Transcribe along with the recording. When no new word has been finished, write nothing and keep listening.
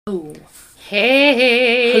Oh.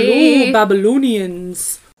 Hey! Hello,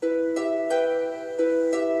 Babylonians!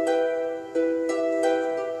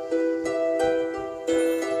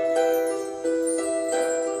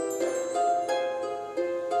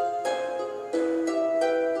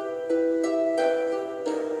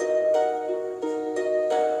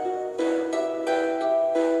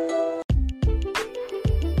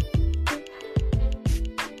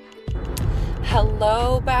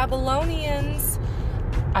 Hello, Babylonians!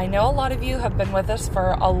 I know a lot of you have been with us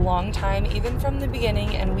for a long time, even from the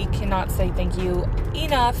beginning, and we cannot say thank you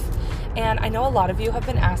enough. And I know a lot of you have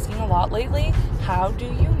been asking a lot lately, how do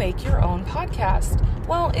you make your own podcast?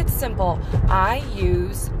 Well, it's simple. I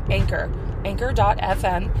use Anchor,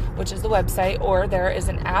 anchor.fm, which is the website, or there is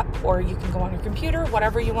an app, or you can go on your computer,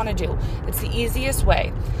 whatever you want to do. It's the easiest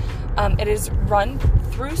way. It is run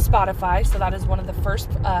through Spotify, so that is one of the first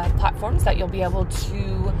platforms that you'll be able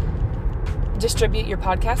to distribute your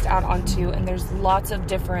podcast out onto, and there's lots of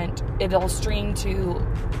different, it'll stream to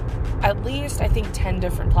at least, I think, 10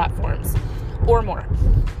 different platforms or more.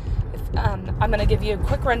 I'm going to give you a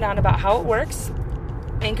quick rundown about how it works.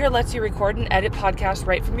 Anchor lets you record and edit podcasts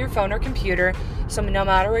right from your phone or computer, so no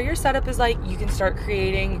matter where your setup is like, you can start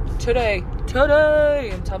creating today,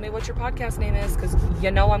 and tell me what your podcast name is, because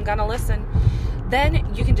you know I'm going to listen.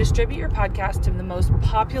 Then you can distribute your podcast to the most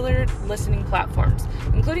popular listening platforms,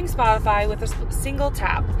 including Spotify, with a single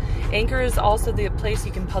tap. Anchor is also the place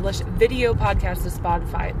you can publish video podcasts to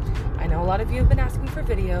Spotify. I know a lot of you have been asking for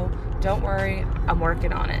video. Don't worry, I'm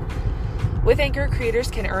working on it. With Anchor,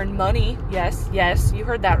 creators can earn money, yes, you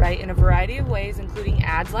heard that right, in a variety of ways, including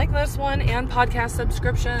ads like this one and podcast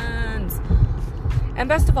subscriptions. And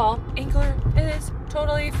best of all, Anchor is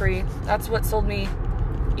totally free. That's what sold me,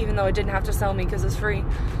 even though it didn't have to sell me because it's free.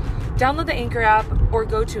 Download the Anchor app or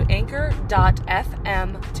go to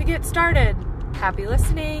anchor.fm to get started. Happy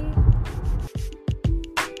listening.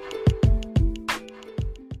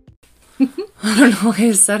 I don't know why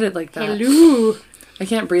I said it like that. Hello. I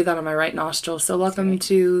can't breathe out of my right nostril, so welcome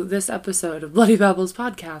to this episode of Bloody Babbles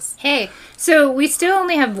Podcast. Hey, so we still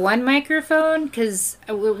only have one microphone because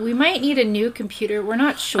we might need a new computer. We're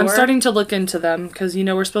not sure. I'm starting to look into them because, you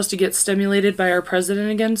know, we're supposed to get stimulated by our president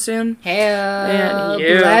again soon. Hell,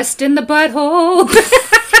 blessed in the butthole.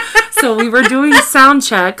 So we were doing sound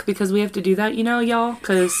check because we have to do that, you know, y'all,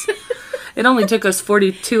 because it only took us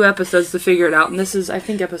 42 episodes to figure it out, and this is, I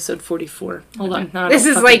think, episode 44. Hold on. No, this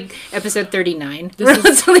is like episode 39.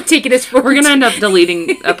 It's only taking us 42. We're going to end up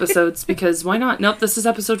deleting episodes because why not? Nope, this is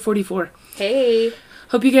episode 44. Hey.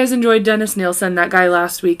 Hope you guys enjoyed Dennis Nielsen, that guy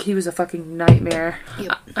last week. He was a fucking nightmare.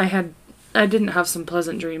 Yep. I didn't have some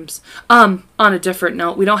pleasant dreams. On a different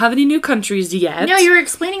note, we don't have any new countries yet. No, you were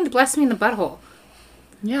explaining the bless me in the butthole.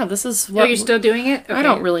 Yeah, this is what... Oh, you're still doing it? Okay. I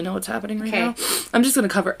don't really know what's happening right now. I'm just going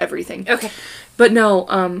to cover everything. Okay. But no,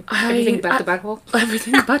 everything but the butthole?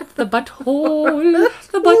 Everything but the butthole.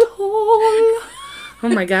 The butthole. Oh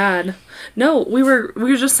my god. No, we were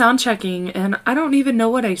just sound checking, and I don't even know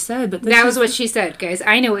what I said, but that was what she said, guys.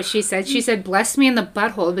 I know what she said. She said, bless me in the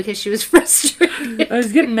butthole, because she was frustrated. I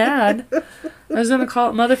was getting mad. I was going to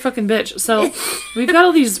call it motherfucking bitch. So, we've got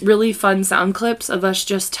all these really fun sound clips of us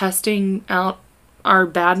just testing out our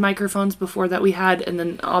bad microphones before that we had, and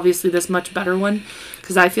then obviously this much better one,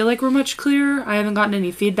 because I feel like we're much clearer. I haven't gotten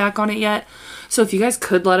any feedback on it yet, so if you guys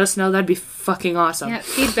could let us know, that'd be fucking awesome. Yeah,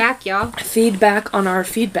 feedback, y'all. Feedback on our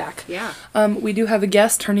feedback. Yeah. We do have a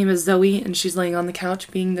guest. Her name is Zoe, and she's laying on the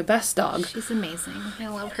couch being the best dog. She's amazing. I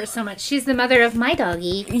love her so much. She's the mother of my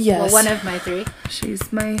doggy. Yes. Well, one of my three.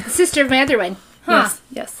 She's my... The sister of my other one. Huh.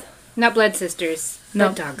 Yes. Not blood sisters. No.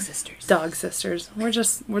 But dog sisters. Dog sisters. We're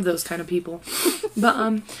those kind of people.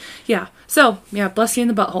 But, yeah. So, yeah, bless you in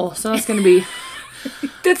the butthole. So that's going to be...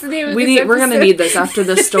 That's the name of this episode. We're going to need this after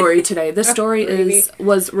this story today. This story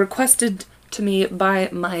was requested to me by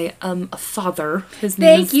my father. His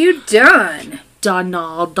name is... Thank you, Don.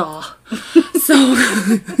 Donalda. So,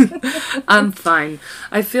 I'm fine.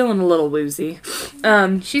 I'm feeling a little woozy.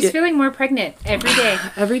 She's feeling more pregnant every day.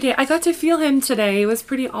 Every day. I got to feel him today. It was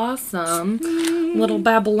pretty awesome. Little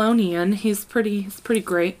Babylonian. He's pretty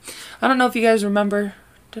great. I don't know if you guys remember.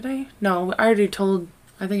 Did I? No, I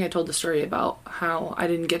think I told the story about how I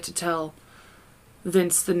didn't get to tell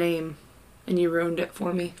Vince the name, and you ruined it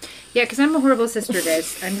for me. Yeah, because I'm a horrible sister,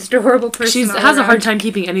 guys. I'm just a horrible person. She has a hard time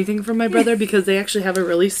keeping anything from my brother because they actually have a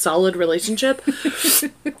really solid relationship.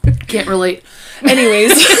 Can't relate.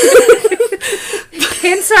 Anyways.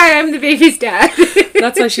 Hence why I'm the baby's dad.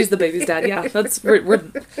 That's why she's the baby's dad. Yeah,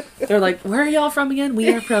 they're like, where are y'all from again?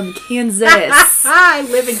 We are from Kansas. I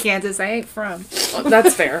live in Kansas. I ain't from. Oh,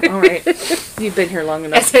 that's fair. All right, you've been here long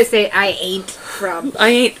enough. As I say, I ain't from.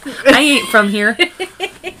 I ain't from here.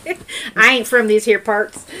 I ain't from these here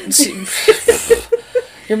parts.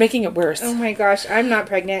 You're making it worse. Oh my gosh, I'm not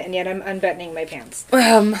pregnant, and yet I'm unbuttoning my pants.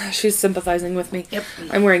 She's sympathizing with me. Yep.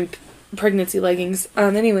 I'm wearing pregnancy leggings.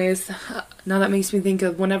 Anyways, now that makes me think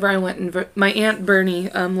of whenever I went and my Aunt Bernie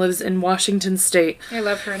lives in Washington State. I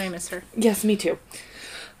love her and I miss her. Yes, me too.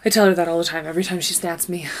 I tell her that all the time. Every time she snaps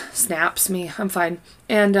me, I'm fine.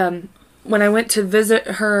 And when I went to visit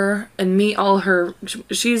her and meet all her,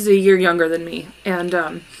 she's a year younger than me, and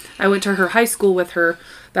I went to her high school with her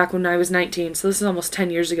back when I was 19. So this is almost 10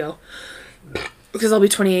 years ago, because I'll be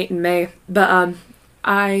 28 in May. But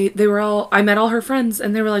I met all her friends,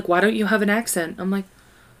 and they were like, why don't you have an accent? I'm like,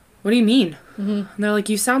 what do you mean? Mm-hmm. And they're like,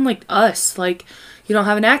 you sound like us, like you don't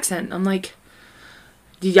have an accent. I'm like,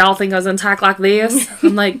 do y'all think I was gonna talk like this?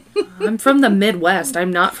 I'm like, I'm from the Midwest,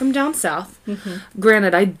 I'm not from down south. Mm-hmm.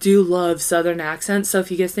 Granted, I do love southern accents, so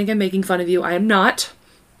if you guys think I'm making fun of you, I am not.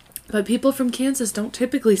 But people from Kansas don't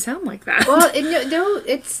typically sound like that. Well,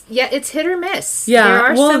 it's hit or miss. Yeah, there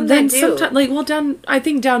are some that do. I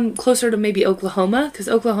think down closer to maybe Oklahoma, because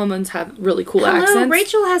Oklahomans have really cool accents.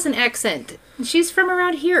 Rachel has an accent. She's from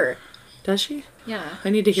around here. Does she? Yeah. I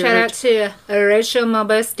need to hear Shout out to Rachel, my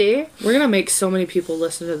bestie. We're going to make so many people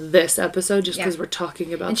listen to this episode just because we're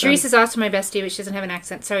talking about and them. Reese is also my bestie, but she doesn't have an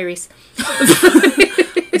accent. Sorry, Reese.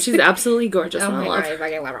 She's absolutely gorgeous. Oh and my I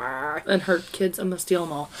God, I love her. And her kids, I'm going to steal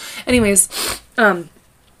them all. Anyways,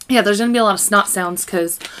 yeah, there's going to be a lot of snot sounds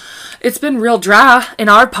because it's been real dry in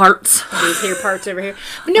our parts. These here parts over here.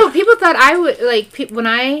 But no, people thought I would, when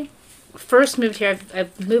I first moved here,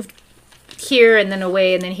 I've moved here and then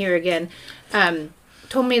away and then here again,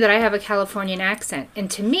 told me that I have a Californian accent. And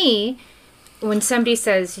to me, when somebody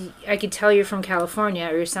says, I could tell you're from California,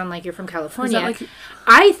 or you sound like you're from California,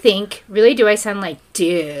 I think, really, do I sound like,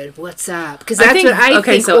 dude, what's up? Because that's what I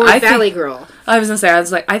think, or Valley Girl. I was going to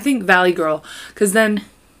say, I think Valley Girl, because then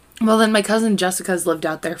my cousin Jessica's lived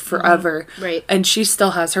out there forever. Mm-hmm. Right. And she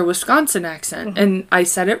still has her Wisconsin accent. Mm-hmm. And I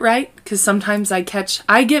said it right, because sometimes I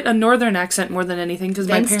get a northern accent more than anything, because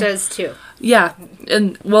my parents does too. Yeah,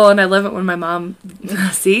 and I love it when my mom,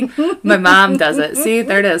 see, my mom does it. See,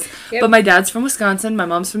 there it is. Yep. But my dad's from Wisconsin, my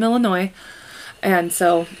mom's from Illinois, and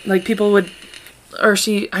so people would,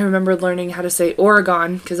 I remember learning how to say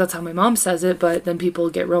Oregon because that's how my mom says it. But then people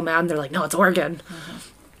get real mad and they're like, no, it's Oregon. Mm-hmm.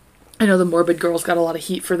 I know the Morbid Girls got a lot of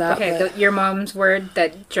heat for that. Okay, your mom's word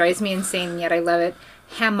that drives me insane, yet I love it.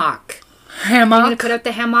 Hammock. Hammock. I'm gonna put up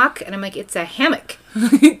the hammock, and I'm like, it's a hammock.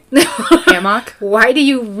 Hammock. Why do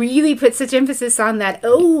you really put such emphasis on that?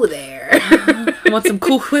 Oh, there. Want some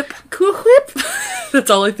Cool Whip? Cool Whip. That's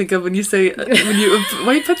all I think of when you say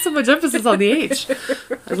why you put so much emphasis on the H.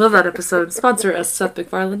 I love that episode. Sponsor us, Seth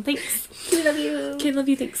MacFarlane. Thanks. Love you. Okay, love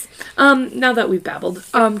you. Thanks. Now that we've babbled,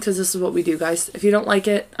 because this is what we do, guys. If you don't like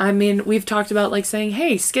it, I mean, we've talked about saying,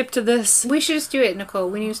 hey, skip to this. We should just do it, Nicole.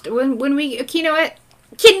 When we Kinoet.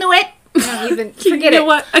 Don't even forget it.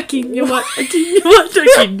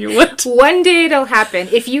 One day it'll happen.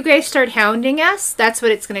 If you guys start hounding us, that's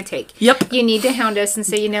what it's going to take. Yep. You need to hound us and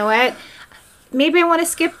say, you know what? Maybe I want to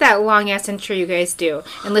skip that long ass intro you guys do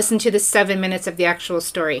and listen to the 7 minutes of the actual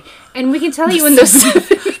story. And we can tell you in those 7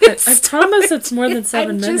 minutes. I promise it's more than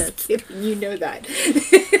 7 minutes. Just kidding. You know that.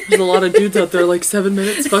 There's a lot of dudes out there 7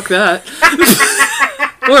 minutes. Fuck that.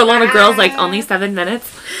 Or a lot of girls only 7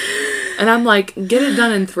 minutes. And I'm like, get it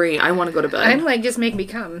done in 3. I want to go to bed. I'm like, just make me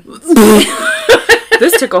come.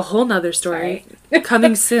 This took a whole nother story. Sorry.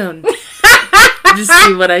 Coming soon. Did you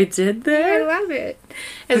see what I did there? I love it.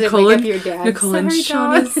 Nicole and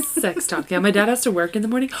Shauna's sex talk. Yeah, my dad has to work in the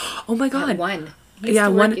morning. Oh my God. At 1. He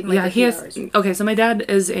has. Okay, so my dad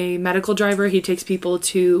is a medical driver. He takes people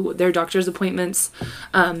to their doctor's appointments.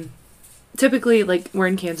 Typically, we're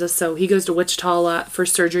in Kansas, so he goes to Wichita a lot for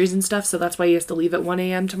surgeries and stuff, so that's why he has to leave at 1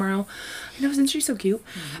 a.m. tomorrow. I know, isn't she so cute?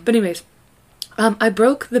 Mm-hmm. But anyways, I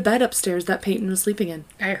broke the bed upstairs that Peyton was sleeping in.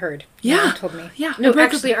 I heard. Yeah. Mom told me. Yeah. No,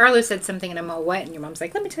 actually, Arlo said something and I'm all wet, and your mom's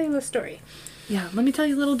like, let me tell you a story. Yeah, let me tell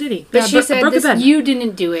you a little ditty. But she said you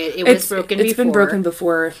didn't do it. It was broken before. It's been broken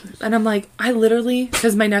before. And I'm like, I literally,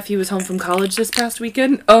 because my nephew was home from college this past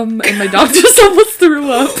weekend, and my dog just almost threw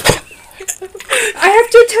up. I have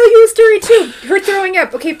to tell you a story too. Her throwing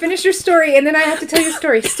up. Okay, finish your story, and then I have to tell you a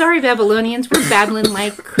story. Sorry, Babylonians. We're babbling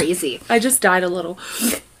like crazy. I just died a little.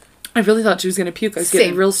 I really thought she was going to puke. I was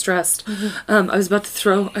getting real stressed. Mm-hmm. I was about to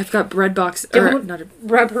throw. I've got bread box.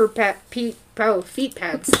 Rub her feet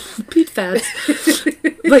pads. Feet pads.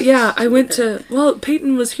 But yeah, I went to, well,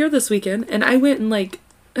 Peyton was here this weekend, and I went and, like,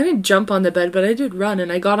 I didn't jump on the bed, but I did run,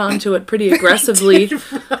 and I got onto it pretty aggressively.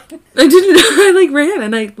 I, like, ran,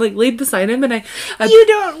 and I, like, laid beside him, and I You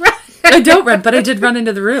don't run. I don't run, but I did run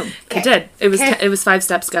into the room. Okay. I did. It was 5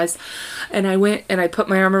 steps, guys. And I went, and I put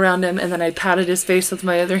my arm around him, and then I patted his face with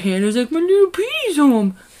my other hand. I was like, my little pee's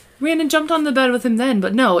home. Ran and jumped on the bed with him then,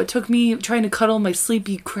 but no, it took me trying to cuddle my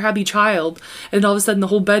sleepy, crabby child, and all of a sudden the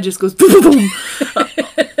whole bed just goes boom, boom, boom.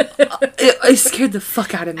 It scared the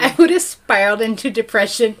fuck out of me. I would have spiraled into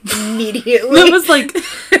depression immediately. It was like,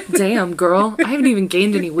 damn, girl. I haven't even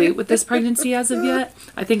gained any weight with this pregnancy as of yet.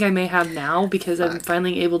 I think I may have now because I'm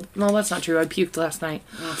finally able to... Well, that's not true. I puked last night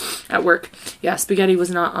at work. Yeah, spaghetti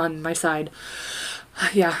was not on my side.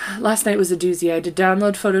 Yeah, last night was a doozy. I had to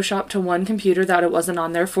download Photoshop to one computer that it wasn't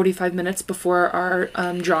on there 45 minutes before our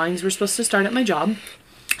drawings were supposed to start at my job.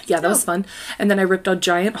 Yeah, that was fun. And then I ripped a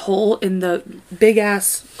giant hole in the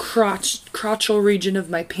big-ass crotchal region of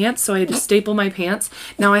my pants, so I had to staple my pants.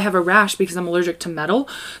 Now I have a rash because I'm allergic to metal,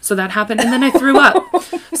 so that happened. And then I threw up.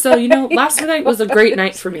 So, last night was a great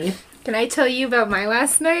night for me. Can I tell you about my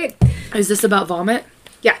last night? Is this about vomit?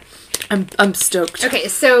 Yeah. I'm stoked. Okay,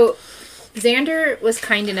 so Xander was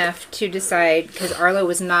kind enough to decide, because Arlo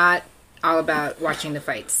was not all about watching the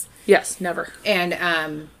fights. Yes, never.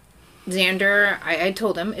 And Xander, I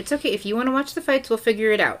told him, it's okay, if you want to watch the fights, we'll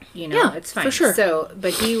figure it out. Yeah, it's fine. for sure. So,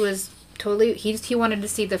 but he was totally, he wanted to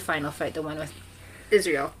see the final fight, the one with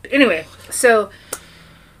Israel. Anyway, so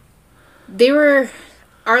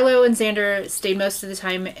Arlo and Xander stayed most of the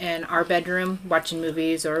time in our bedroom watching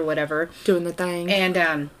movies or whatever. Doing the thing.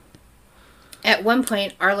 And at one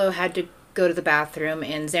point, Arlo had to go to the bathroom,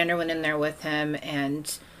 and Xander went in there with him,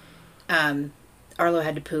 and Arlo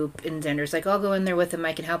had to poop, and Xander's like, I'll go in there with him,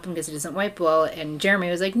 I can help him because he doesn't wipe well, and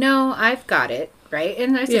Jeremy was like, no, I've got it, right?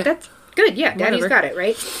 And I said, that's good, yeah, Daddy's got it,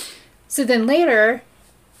 right? So then later,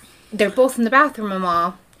 they're both in the bathroom, and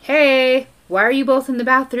all, hey, why are you both in the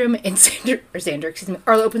bathroom? And Xander, excuse me,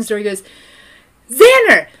 Arlo opens the door, he goes,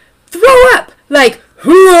 Xander, throw up! Like,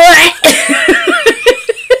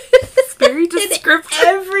 very descriptive.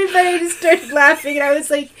 Everybody just started laughing, and I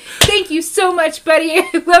was like, thank you so much, buddy.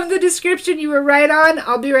 I love the description. You were right on.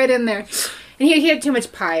 I'll be right in there. And he had too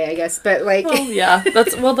much pie, I guess, but like... Oh, yeah.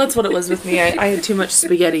 That's what it was with me. I had too much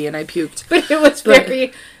spaghetti, and I puked. But it was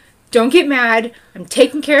very... Don't get mad. I'm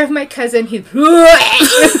taking care of my cousin. He's... and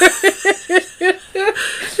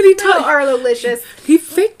he told Arlo-licious. He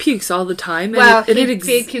fake pukes all the time. Well, he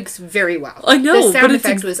fake pukes very well. I know, the sound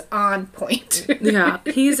effect was on point. Yeah,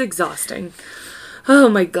 he's exhausting. Oh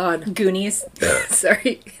my god. Goonies.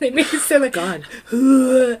 Sorry. They made it sound like... God.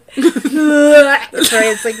 Sorry,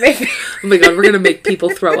 it's like... Oh my god, we're gonna make people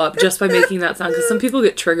throw up just by making that sound, because some people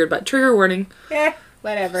get triggered, but trigger warning. Yeah.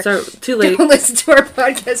 Whatever. So, too late. Don't listen to our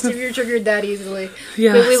podcast if you're triggered that easily.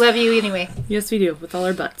 Yeah. But we love you anyway. Yes, we do, with all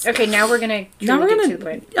our butts. Okay, now we're gonna get to the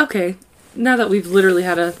point. Okay. Now that we've literally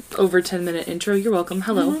had a over 10-minute intro, you're welcome.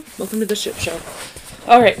 Hello. Mm-hmm. Welcome to the ship show.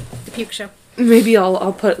 Alright. The puke show. Maybe I'll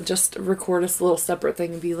record us a little separate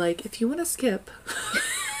thing and be like, if you want to skip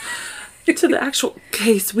to the actual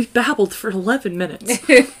case, we babbled for 11 minutes.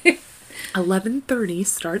 11:30,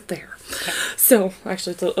 start there. Okay. So,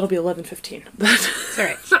 actually, it'll be 11:15. But it's all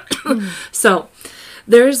right. So,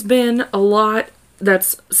 there's been a lot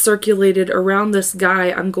that's circulated around this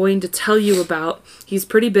guy I'm going to tell you about. He's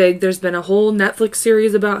pretty big. There's been a whole Netflix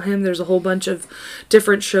series about him. There's a whole bunch of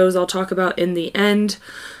different shows I'll talk about in the end.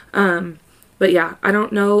 But yeah, I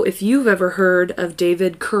don't know if you've ever heard of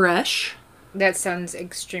David Koresh. That sounds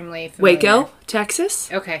extremely familiar. Waco, Texas.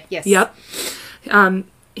 Okay, yes. Yep.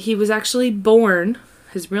 He was actually born,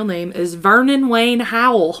 his real name is Vernon Wayne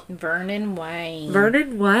Howell. Vernon Wayne.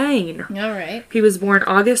 Vernon Wayne. All right. He was born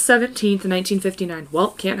August 17th, 1959.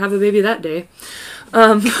 Well, can't have a baby that day.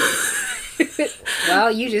 Well,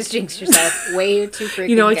 you just jinxed yourself way too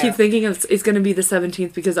freaking I keep thinking it's going to be the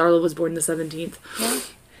 17th because Arlo was born the 17th. Yeah.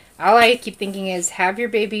 All I keep thinking is, have your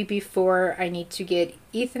baby before I need to get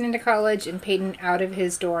Ethan into college and Peyton out of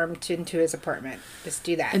his dorm into his apartment. Just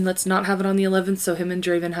do that. And let's not have it on the 11th so him and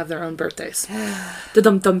Draven have their own birthdays.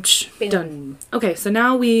 Done. Okay, so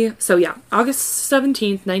now August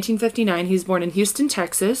 17th, 1959, he's born in Houston,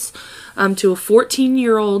 Texas, to a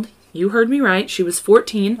 14-year-old. You heard me right. She was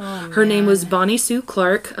 14. Her name was Bonnie Sue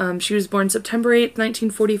Clark. She was born September 8th,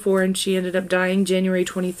 1944, and she ended up dying January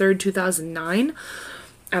 23rd, 2009.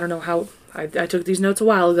 I don't know how... I took these notes a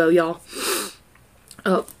while ago, y'all.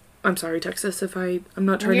 Oh, I'm sorry, Texas, if I'm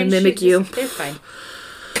not trying to mimic you. They're fine.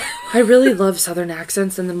 I really love Southern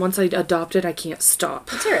accents, and then once I adopt it, I can't stop.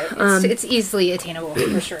 It's all right. It's easily attainable,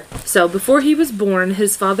 for sure. So, before he was born,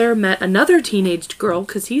 his father met another teenage girl,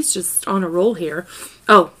 because he's just on a roll here.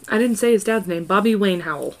 Oh, I didn't say his dad's name. Bobby Wayne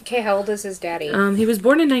Howell. Okay, how old is his daddy? He was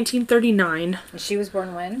born in 1939. And she was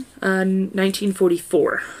born when?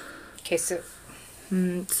 1944. Okay, so...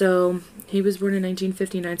 So, he was born in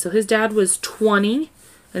 1959. So, his dad was 20,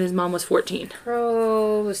 and his mom was 14.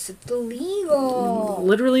 Gross. It's illegal.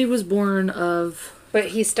 Literally was born of... But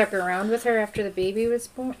he stuck around with her after the baby was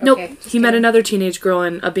born? Nope. Okay, He met another teenage girl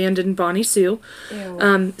and abandoned Bonnie Sue.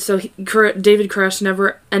 Ew. So David Koresh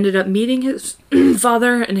never ended up meeting his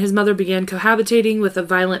father, and his mother began cohabitating with a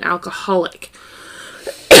violent alcoholic.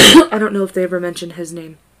 I don't know if they ever mentioned his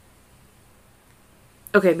name.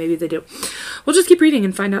 Okay, maybe they do. We'll just keep reading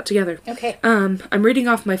and find out together. Okay. I'm reading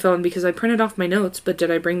off my phone because I printed off my notes, but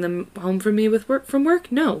did I bring them home from me from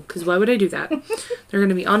work? No, because why would I do that? They're going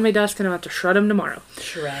to be on my desk and I'll have to shred them tomorrow.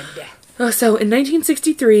 Shred. So, in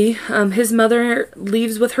 1963, his mother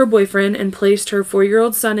leaves with her boyfriend and placed her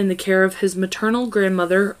 4-year-old son in the care of his maternal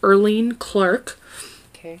grandmother, Earlene Clark.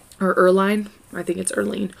 Okay. Or Earline. I think it's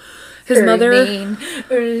Earlene. His mother...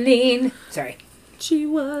 Earlene. Sorry. She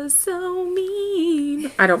was so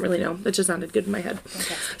mean. I don't really know. It just sounded good in my head.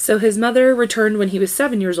 Okay. So his mother returned when he was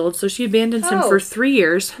 7 years old, so she abandoned him for 3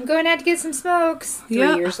 years. I'm going out to get some smokes. 3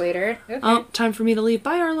 years later. Okay. Oh, time for me to leave.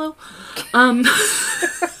 Bye, Arlo.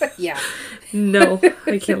 Yeah. No,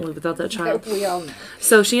 I can't live without that child. We all know.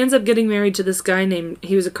 So she ends up getting married to this guy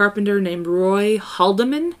he was a carpenter named Roy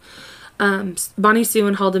Haldeman. Bonnie Sue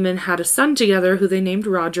and Haldeman had a son together who they named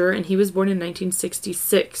Roger, and he was born in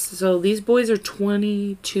 1966. So these boys are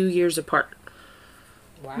 22 years apart.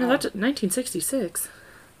 Wow. No, that's 1966.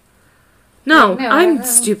 No, I'm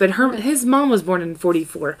stupid. His mom was born in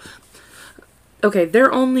 44. Okay,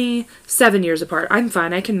 they're only 7 years apart. I'm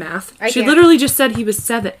fine. I can math. She literally just said he was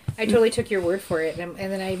 7. I totally took your word for it, and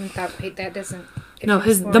then I even thought, wait, that doesn't... No,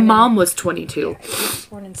 the mom was 22. Yeah, he was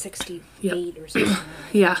born in 68 or something.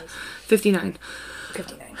 Yeah, 59.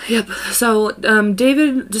 59. Yep. So,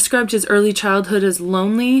 David described his early childhood as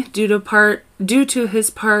lonely due to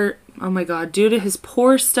his poor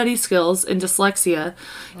study skills and dyslexia.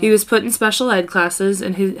 He was put in special ed classes,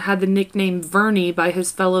 and he had the nickname Vernie by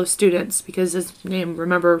his fellow students because his name,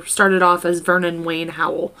 remember, started off as Vernon Wayne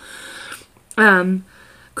Howell.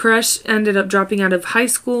 Koresh ended up dropping out of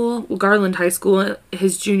Garland High School,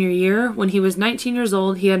 his junior year. When he was 19 years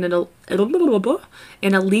old, he had an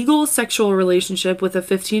illegal sexual relationship with a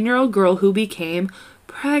 15-year-old girl who became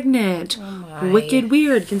pregnant. Oh, wicked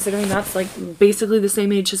weird, considering that's like basically the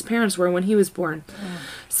same age his parents were when he was born.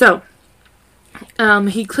 So,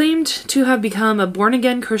 he claimed to have become a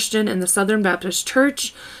born-again Christian in the Southern Baptist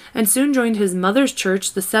Church, and soon joined his mother's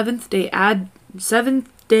church, the Seventh-day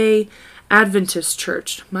Adventist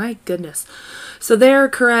Church. My goodness. So there,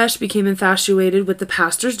 Koresh became infatuated with the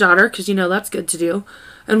pastor's daughter, because that's good to do.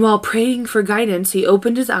 And while praying for guidance, he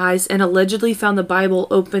opened his eyes and allegedly found the Bible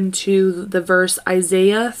open to the verse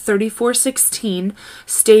Isaiah 34:16,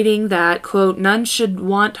 stating that, quote, none should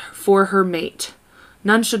want for her mate.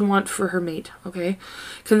 None should want for her mate, okay?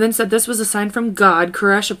 Convinced that this was a sign from God,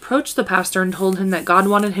 Koresh approached the pastor and told him that God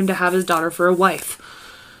wanted him to have his daughter for a wife.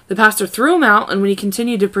 The pastor threw him out, and when he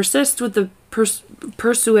continued to persist with the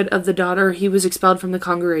pursuit of the daughter, he was expelled from the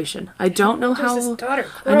congregation. I don't know how... His daughter?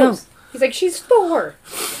 Gross. I know. He's like, she's 4.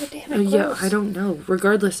 God damn it, yeah, I don't know.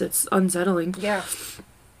 Regardless, it's unsettling. Yeah.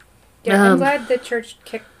 Yeah, I'm glad the church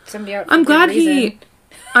kicked somebody out. I'm glad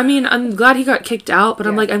I'm glad he got kicked out, but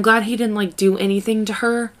I'm glad he didn't, do anything to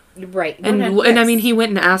her. Right. And I mean, he went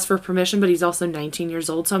and asked for permission, but he's also 19 years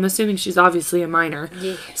old, so I'm assuming she's obviously a minor.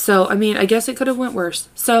 Yeah. So, I mean, I guess it could have went worse.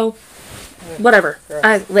 So, whatever.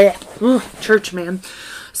 Church, man.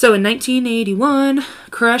 So, in 1981,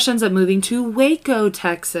 Koresh ends up moving to Waco,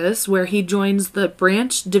 Texas, where he joins the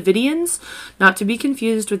Branch Davidians, not to be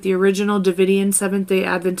confused with the original Davidian Seventh-day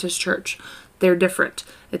Adventist Church. They're different.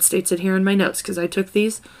 It states it here in my notes, because I took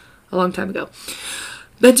these a long time ago.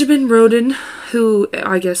 Benjamin Roden, who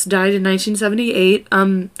I guess died in 1978,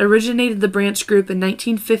 originated the branch group in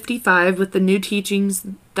 1955 with the new teachings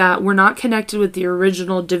that were not connected with the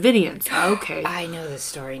original Davidians. Okay. I know this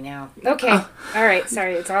story now. Okay. All right.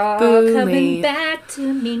 Sorry. It's all coming back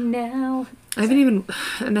to me now. I haven't even...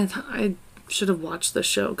 And I should have watched the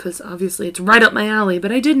show because obviously it's right up my alley,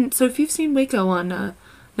 but I didn't. So if you've seen Waco on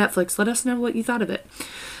Netflix, let us know what you thought of it.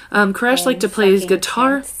 Koresh liked to play his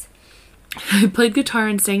guitar. He played guitar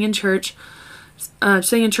and sang in church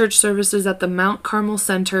services at the Mount Carmel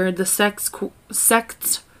Center, the sects.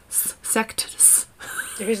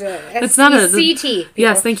 There's a it's not a CT.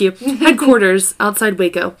 Yes, thank you. Headquarters outside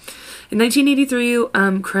Waco. In 1983,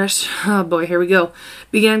 Koresh, oh boy, here we go,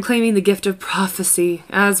 began claiming the gift of prophecy,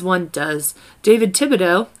 as one does. David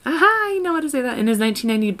Thibodeau, I know how to say that, in his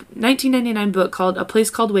 1999 book called A Place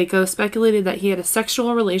Called Waco, speculated that he had a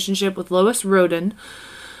sexual relationship with Lois Roden,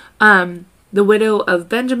 the widow of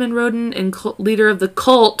Benjamin Roden and leader of the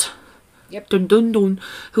cult, Yep. dun, dun, dun,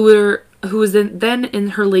 who was then in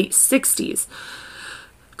her late 60s.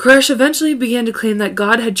 Koresh eventually began to claim that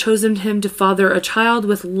God had chosen him to father a child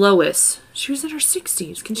with Lois. She was in her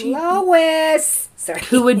 60s. Can she? Lois! Sorry.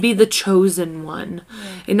 Who would be the chosen one.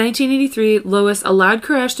 In 1983, Lois allowed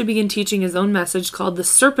Koresh to begin teaching his own message called the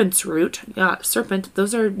Serpent's Root. Yeah, serpent,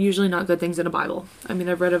 those are usually not good things in a Bible. I mean,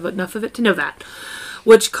 I've read enough of it to know that.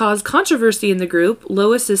 Which caused controversy in the group.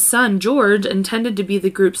 Lois's son, George, intended to be the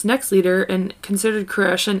group's next leader and considered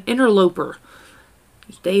Koresh an interloper.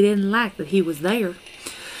 They didn't like that he was there.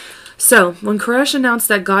 So, when Koresh announced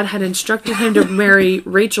that God had instructed him to marry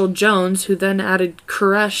Rachel Jones, who then added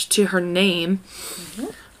Koresh to her name,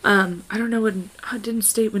 I don't know when, it didn't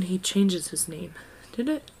state when he changes his name. Did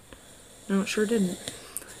it? No, it sure didn't.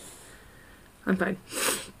 I'm fine.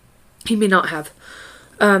 He may not have.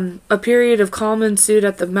 A period of calm ensued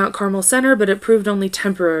at the Mount Carmel Center, but it proved only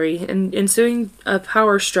temporary. In ensuing a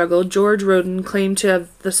power struggle, George Roden claimed to have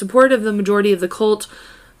the support of the majority of the cult.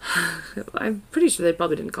 I'm pretty sure they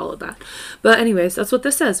probably didn't call it that. But anyways, that's what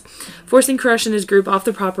this says. Forcing Koresh and his group off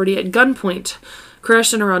the property at gunpoint.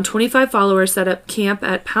 Koresh and around 25 followers set up camp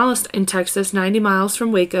at Palestine, Texas, 90 miles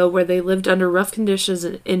from Waco, where they lived under rough conditions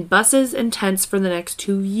in buses and tents for the next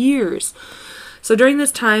 2 years. So during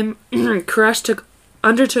this time, Koresh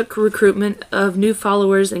undertook recruitment of new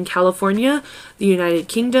followers in California, the United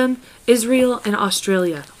Kingdom, Israel, and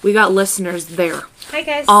Australia. We got listeners there. Hi,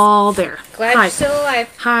 guys. All there. Glad Hi. you're still alive.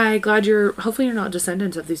 Hi, hopefully you're not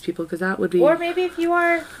descendants of these people, because that would be... Or maybe if you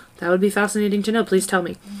are... That would be fascinating to know. Please tell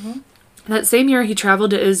me. That same year, he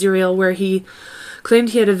traveled to Israel, where he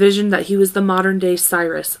claimed he had a vision that he was the modern-day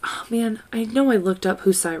Cyrus. Oh, man, I know I looked up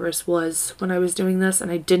who Cyrus was when I was doing this, and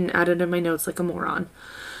I didn't add it in my notes like a moron.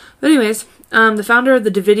 But anyways, the founder of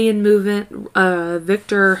the Davidian movement,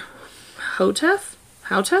 Victor Houtef?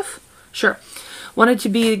 Sure. Wanted to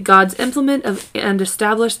be God's implement and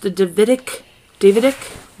establish the Davidic,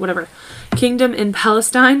 whatever, kingdom in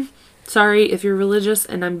Palestine. Sorry if you're religious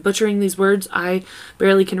and I'm butchering these words. I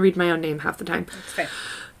barely can read my own name half the time. That's fair.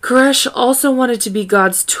 Koresh also wanted to be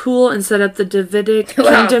God's tool and set up the Davidic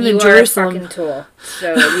kingdom in Jerusalem. You are a fucking tool,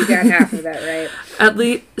 so you got half of that right. At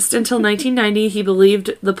least until 1990, he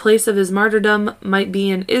believed the place of his martyrdom might be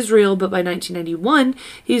in Israel, but by 1991,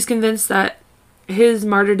 he was convinced that his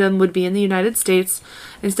martyrdom would be in the United States.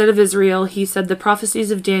 Instead of Israel, he said the prophecies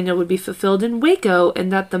of Daniel would be fulfilled in Waco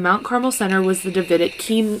and that the Mount Carmel Center was the Davidic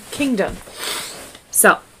kingdom.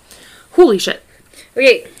 So, holy shit.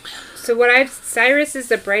 Okay, so Cyrus is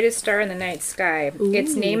the brightest star in the night sky. Ooh.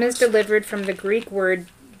 Its name is delivered from the Greek word...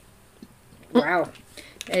 Wow.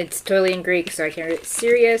 It's totally in Greek, so I can't read it.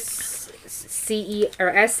 Sirius,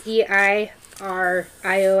 Seiros,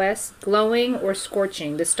 glowing or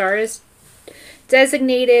scorching. The star is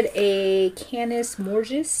designated a Canis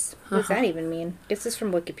Mortis. What does that even mean? This is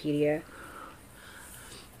from Wikipedia.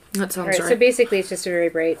 That sounds right. So basically it's just a very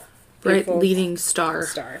bright leading star.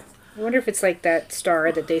 I wonder if it's like that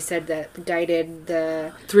star that they said that guided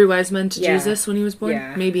the... 3 wise men to Jesus when he was born?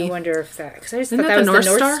 Yeah. Maybe. I wonder if that... Because I just thought that was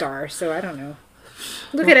the North Star, so I don't know.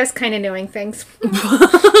 Look at us kind of knowing things.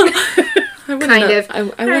 I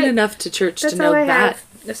went enough to church to know that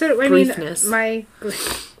briefness.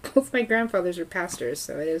 Both my grandfathers are pastors,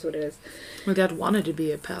 so it is what it is. My dad wanted to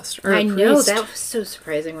be a pastor. Or I a know, priest. that was so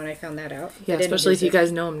surprising when I found that out. Yeah, especially if you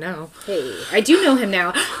guys know him now. Hey, I do know him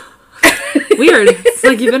now. Weird. It's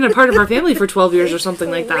like you've been a part of our family for 12 years or something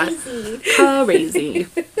like that. Crazy.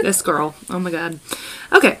 This girl. Oh my god.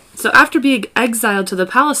 Okay, so after being exiled to the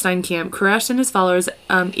Palestine camp, Koresh and his followers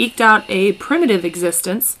eked out a primitive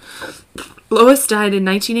existence. Lois died in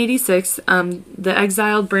 1986. The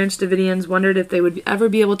exiled Branch Davidians wondered if they would ever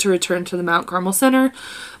be able to return to the Mount Carmel Center,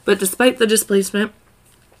 but despite the displacement,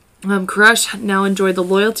 Koresh now enjoyed the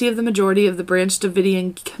loyalty of the majority of the Branch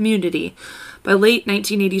Davidian community. By late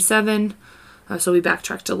 1987, so we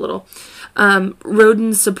backtracked a little,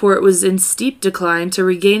 Roden's support was in steep decline. To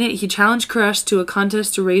regain it, he challenged Koresh to a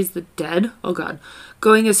contest to raise the dead. Oh god.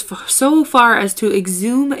 Going so far as to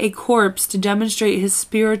exhume a corpse to demonstrate his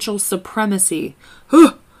spiritual supremacy.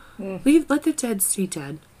 Let the dead stay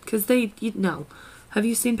dead. Because no. Have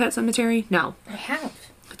you seen Pet Sematary? No. I have.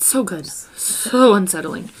 It's so good. So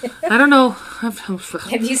unsettling. I don't know.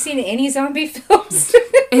 Have you seen any zombie films?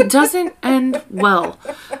 It doesn't end well.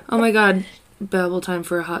 Oh my god. Babble time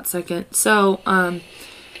for a hot second. So,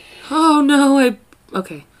 Oh no,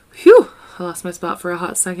 okay. Phew. I lost my spot for a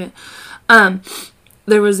hot second.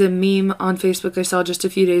 There was a meme on Facebook I saw just a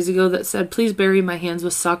few days ago that said, please bury my hands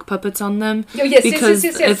with sock puppets on them. Oh, yes, because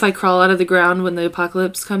yes. if I crawl out of the ground when the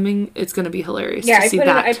apocalypse coming, it's going to be hilarious to see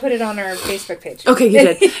that. I put it on our Facebook page. Okay, you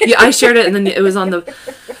did. Yeah, I shared it and then it was on the...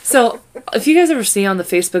 So, if you guys ever see on the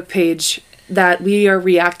Facebook page that we are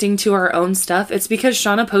reacting to our own stuff, it's because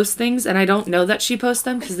Shauna posts things and I don't know that she posts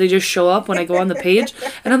them because they just show up when I go on the page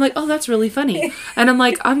and I'm like, oh, that's really funny. And I'm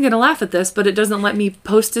like, I'm going to laugh at this, but it doesn't let me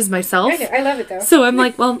post as myself. I love it though. So I'm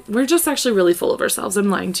like, well, we're just actually really full of ourselves. I'm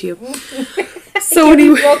lying to you. So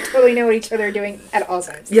anyway. We all totally know what each other are doing at all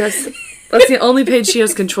times. Yes. That's the only page she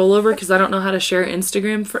has control over because I don't know how to share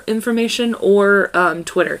Instagram for information or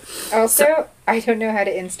Twitter. Also, I don't know how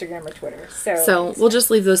to Instagram or Twitter. So we'll just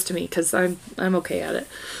leave those to me because I'm okay at it.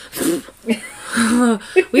 We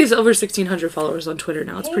have over 1,600 followers on Twitter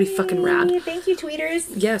now. It's pretty fucking rad. Thank you, tweeters.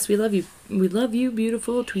 Yes, we love you. We love you,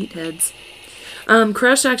 beautiful tweet heads.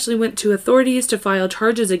 Koresh actually went to authorities to file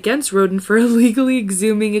charges against Roden for illegally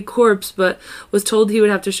exhuming a corpse, but was told he would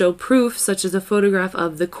have to show proof, such as a photograph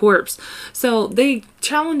of the corpse. So they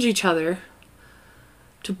challenge each other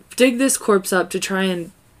to dig this corpse up to try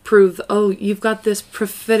and prove, oh, you've got this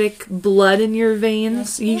prophetic blood in your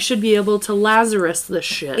veins. You should be able to Lazarus this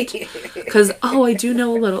shit. Because, I do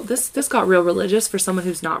know a little. This got real religious for someone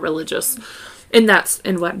who's not religious. And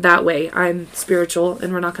that way, I'm spiritual,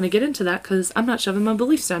 and we're not going to get into that because I'm not shoving my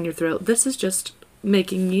beliefs down your throat. This is just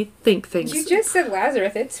making me think things. You just said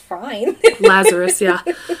Lazarus. It's fine. Lazarus, yeah.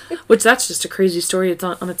 Which, that's just a crazy story. It's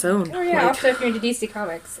on its own. Oh, yeah. Also, if you're into DC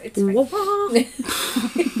Comics, it's fine.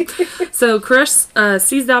 So, Koresh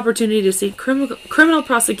seized the opportunity to seek criminal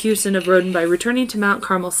prosecution of Roden by returning to Mount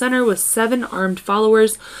Carmel Center with 7 armed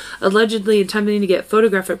followers, allegedly attempting to get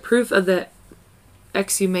photographic proof of the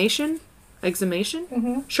exhumation?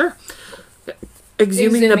 Mm-hmm. Sure.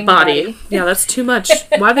 Exhuming the body. Yeah, that's too much.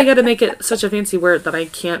 Why they gotta make it such a fancy word that I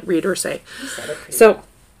can't read or say? So,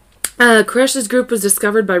 Koresh's group was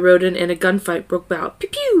discovered by Roden and a gunfight broke out. Pew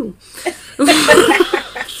pew!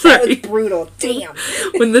 That was brutal. Damn.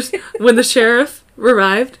 When the sheriff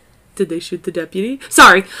arrived, did they shoot the deputy?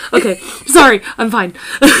 Sorry. Okay. Sorry. I'm fine.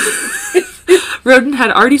 Roden had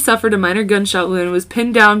already suffered a minor gunshot wound and was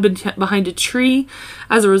pinned down behind a tree.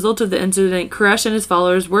 As a result of the incident, Koresh and his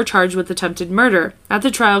followers were charged with attempted murder. At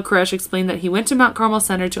the trial, Koresh explained that he went to Mount Carmel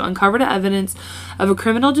Center to uncover the evidence of a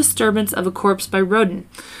criminal disturbance of a corpse by Roden.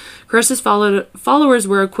 Koresh's followers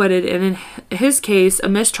were acquitted, and in his case, a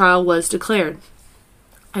mistrial was declared.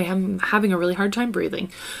 I am having a really hard time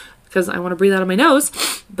breathing because I want to breathe out of my nose,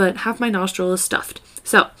 but half my nostril is stuffed.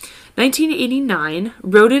 So, 1989,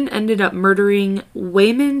 Roden ended up murdering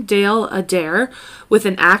Wayman Dale Adair with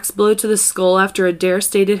an axe blow to the skull after Adair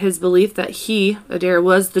stated his belief that Adair,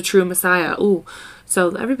 was the true Messiah. Ooh,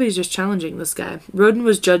 so everybody's just challenging this guy. Roden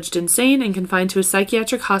was judged insane and confined to a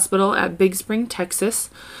psychiatric hospital at Big Spring, Texas.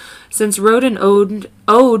 Since Roden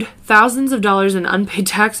owed thousands of dollars in unpaid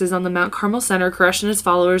taxes on the Mount Carmel Center, Koresh and his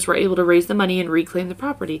followers were able to raise the money and reclaim the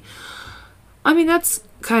property. I mean, that's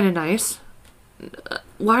kind of nice.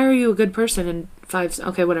 Why are you a good person in 5...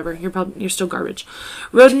 Okay, whatever. You're still garbage.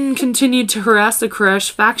 Roden continued to harass the Koresh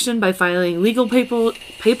faction by filing legal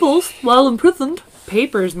papers while imprisoned.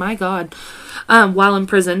 Papers, my God. While in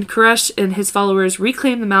prison, Koresh and his followers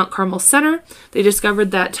reclaimed the Mount Carmel Center. They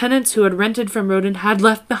discovered that tenants who had rented from Roden had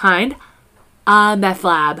left behind a meth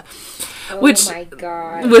lab. Which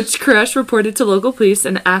Koresh reported to local police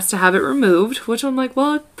and asked to have it removed. Which I'm like,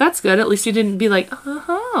 well, that's good. At least he didn't be like,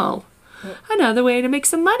 oh, another way to make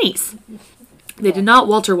some monies. They did not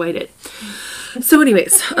Walter White it. So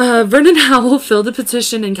anyways, Vernon Howell filed a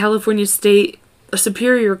petition in California State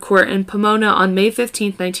Superior Court in Pomona on May 15,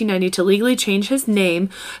 1990 to legally change his name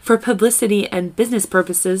for publicity and business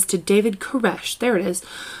purposes to David Koresh. There it is.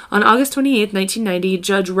 On August 28, 1990,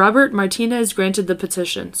 Judge Robert Martinez granted the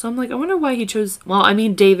petition. So I'm like, I wonder why he chose... Well, I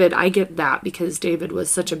mean, David, I get that because David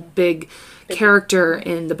was such a big character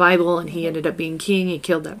in the Bible and he ended up being king. He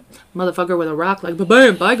killed that motherfucker with a rock like,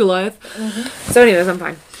 bam, bye Goliath. Mm-hmm. So anyways, I'm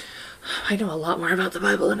fine. I know a lot more about the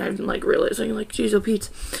Bible than I'm like realizing. Like, geez, oh Pete.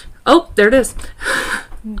 Oh, there it is.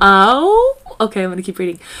 Oh, okay, I'm going to keep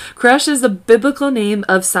reading. Koresh is the biblical name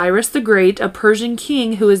of Cyrus the Great, a Persian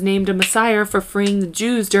king who was named a Messiah for freeing the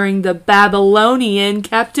Jews during the Babylonian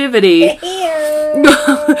captivity.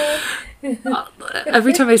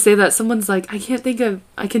 Every time I say that, someone's like, I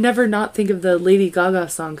can never not think of the Lady Gaga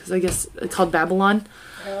song, because I guess it's called Babylon.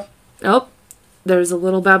 Oh, there's a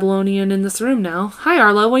little Babylonian in this room now. Hi,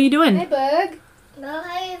 Arlo, what are you doing? Hi, Bug. No,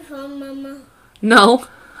 I phone, Mama. No,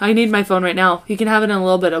 I need my phone right now. You can have it in a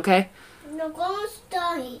little bit, okay? No, ¿cómo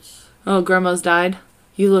estáis? Oh, Grandma's died?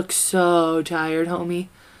 You look so tired, homie.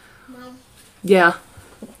 Mom. Yeah.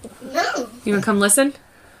 No. You want to come listen?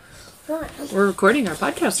 What? We're recording our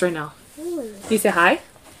podcast right now. Ooh. You say hi?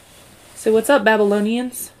 Say what's up,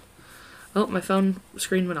 Babylonians? Oh, my phone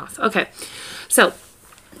screen went off. Okay. So,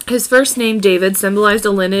 his first name, David, symbolized a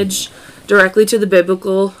lineage directly to the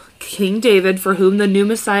biblical King David, for whom the new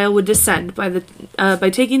Messiah would descend. By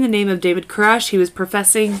taking the name of David Koresh, he was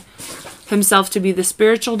professing himself to be the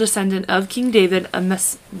spiritual descendant of King David, a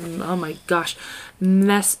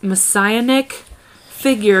messianic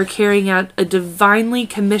figure carrying out a divinely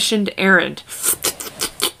commissioned errand.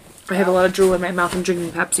 I have a lot of drool in my mouth. I'm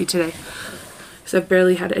drinking Pepsi today, because I've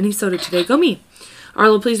barely had any soda today. Go me.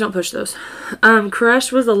 Arlo, please don't push those.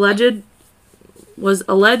 Koresh was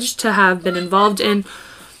alleged to have been involved in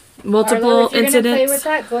multiple Arlo, if you're incidents. gonna play with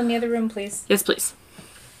that, go in the other room, please. Yes, please.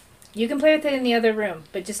 You can play with it in the other room,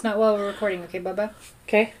 but just not while we're recording, okay, Bubba?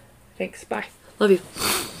 Okay. Thanks. Bye. Love you.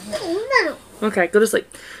 No. Okay, go to sleep.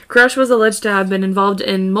 Koresh was alleged to have been involved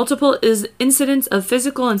in multiple incidents of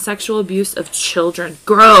physical and sexual abuse of children.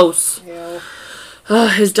 Gross. Ew.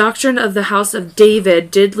 His doctrine of the House of David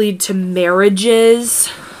did lead to marriages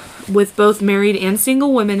with both married and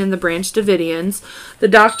single women in the Branch Davidians. The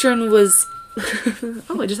doctrine was...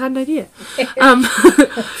 oh, I just had an idea.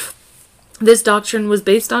 This doctrine was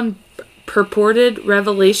based on purported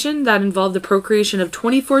revelation that involved the procreation of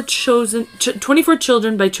 24 children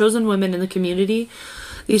by chosen women in the community.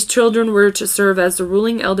 These children were to serve as the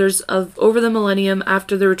ruling elders over the millennium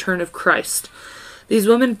after the return of Christ. These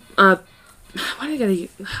women... I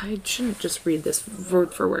shouldn't just read this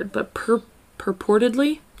word for word, but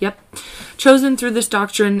purportedly, chosen through this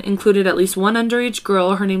doctrine included at least one underage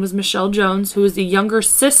girl. Her name was Michelle Jones, who was the younger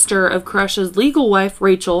sister of Koresh's legal wife,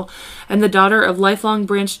 Rachel, and the daughter of lifelong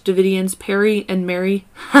Branch Davidians Perry and Mary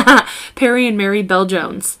Bell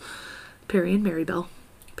Jones. Perry and Mary Bell.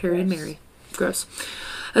 Perry and Mary. Gross.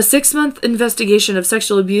 A 6-month investigation of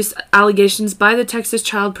sexual abuse allegations by the Texas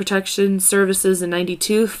Child Protection Services in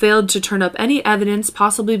 1992 failed to turn up any evidence,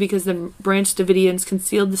 possibly because the Branch Davidians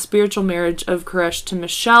concealed the spiritual marriage of Koresh to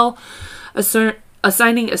Michelle,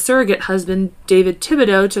 assigning a surrogate husband, David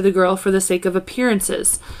Thibodeau, to the girl for the sake of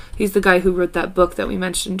appearances. He's the guy who wrote that book that we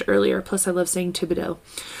mentioned earlier. Plus, I love saying Thibodeau.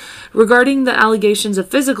 Regarding the allegations of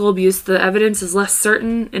physical abuse, the evidence is less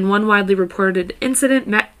certain. In one widely reported incident,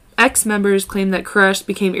 ex-members claim that Koresh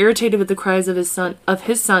became irritated with the cries of his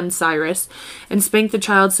son Cyrus, and spanked the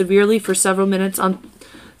child severely for several minutes on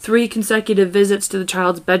 3 consecutive visits to the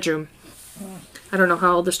child's bedroom. I don't know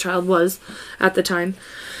how old this child was at the time.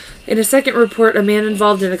 In a second report, a man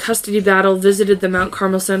involved in a custody battle visited the Mount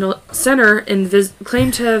Carmel Center and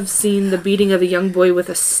claimed to have seen the beating of a young boy with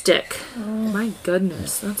a stick. Oh my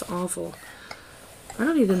goodness, that's awful. I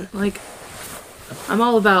don't even, I'm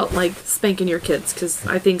all about, spanking your kids, because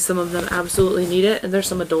I think some of them absolutely need it, and there's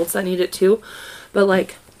some adults that need it too,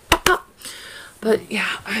 but,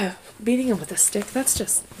 beating them with a stick, that's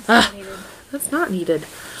just, that's not needed.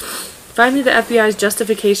 Finally, the FBI's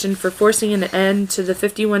justification for forcing an end to the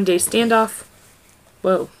 51-day standoff.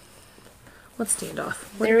 Whoa. What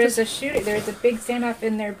standoff? There was a shooting. There was a big standoff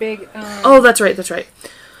in their big... Oh, that's right.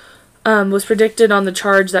 Was predicted on the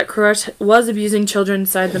charge that Koresh was abusing children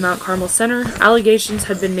inside the Mount Carmel Center. Allegations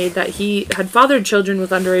had been made that he had fathered children with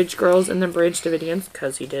underage girls in the Branch Davidians,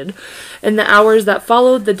 because he did. In the hours that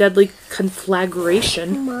followed the deadly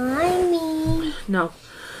conflagration... Mommy. No.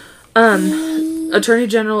 Attorney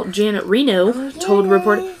General Janet Reno told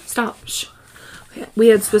reporters... Stop. Shh. We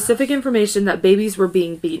had specific information that babies were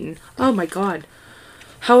being beaten. Oh my god.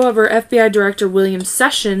 However, FBI Director William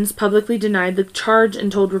Sessions publicly denied the charge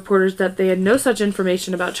and told reporters that they had no such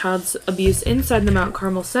information about child abuse inside the Mount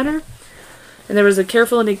Carmel Center. And there was a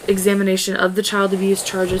careful examination of the child abuse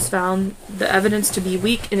charges, found the evidence to be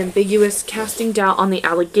weak and ambiguous, casting doubt on the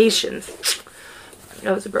allegations.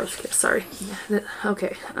 That was a gross kiss, sorry.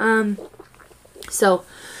 Okay, so...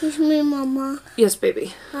 Excuse me, Mama. Yes,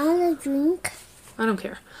 baby. I want a drink. I don't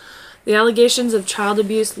care. The allegations of child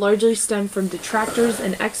abuse largely stem from detractors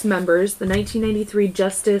and ex-members. The 1993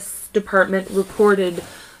 Justice Department reported,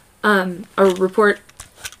 report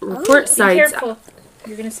cites... Be careful.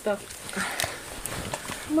 You're going to spill.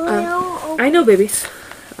 I know, babies.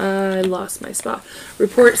 I lost my spot.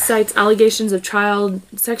 Report cites allegations of child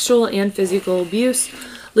sexual and physical abuse.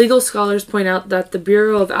 Legal scholars point out that the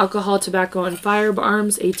Bureau of Alcohol, Tobacco, and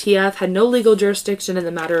Firearms, ATF, had no legal jurisdiction in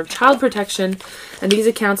the matter of child protection, and these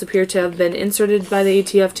accounts appear to have been inserted by the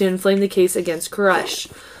ATF to inflame the case against Koresh.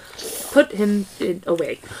 Put him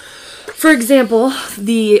away. For example,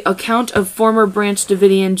 the account of former Branch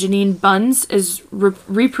Davidian Janine Bunz is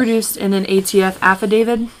reproduced in an ATF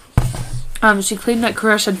affidavit. She claimed that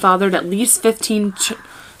Koresh had fathered at least 15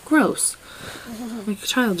 gross. My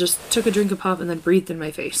child just took a drink of pop and then breathed in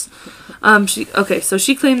my face. So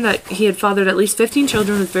she claimed that he had fathered at least 15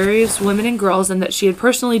 children with various women and girls, and that she had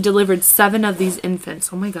personally delivered 7 of these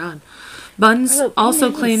infants. Oh my god. Buns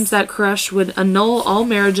also claims that Koresh would annul all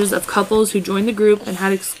marriages of couples who joined the group and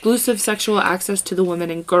had exclusive sexual access to the women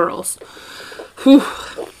and girls. Whew.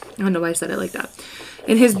 I don't know why I said it like that.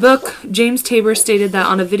 In his book, James Tabor stated that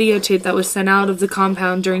on a videotape that was sent out of the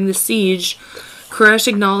compound during the siege, Koresh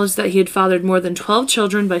acknowledged that he had fathered more than 12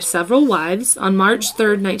 children by several wives. On March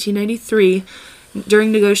 3rd, 1993,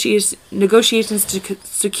 during negotiations to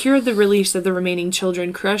secure the release of the remaining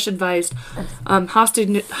children, Koresh advised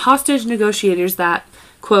hostage negotiators that,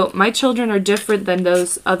 quote, "My children are different than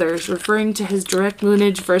those others," referring to his direct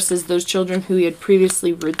lineage versus those children who he had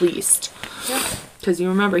previously released. Because you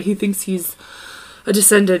remember, he thinks he's a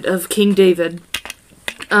descendant of King David.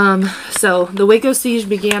 So, the Waco siege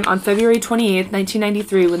began on February 28th,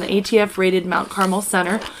 1993, when the ATF raided Mount Carmel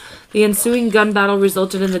Center. The ensuing gun battle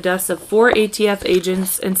resulted in the deaths of 4 ATF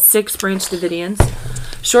agents and 6 Branch Davidians.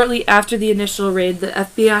 Shortly after the initial raid, the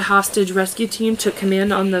FBI hostage rescue team took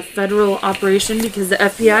command on the federal operation because the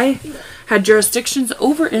FBI had jurisdictions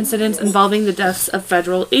over incidents involving the deaths of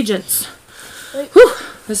federal agents. Whew,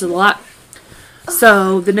 this is a lot.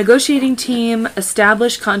 So, the negotiating team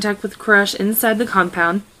established contact with Koresh inside the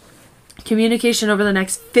compound. Communication over the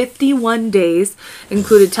next 51 days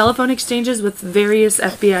included telephone exchanges with various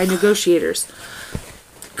FBI negotiators.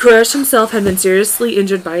 Koresh himself had been seriously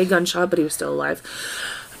injured by a gunshot, but he was still alive.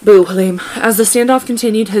 Boo, lame. As the standoff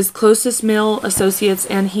continued, his closest male associates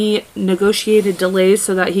and he negotiated delays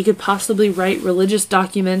so that he could possibly write religious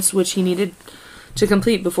documents which he needed to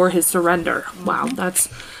complete before his surrender. Wow, that's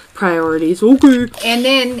priorities. Okay. And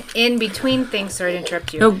then in between things, sorry to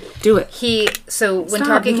interrupt you. No, do it. When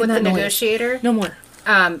talking with the negotiator, no more.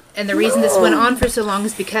 And the reason this went on for so long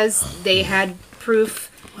is because they had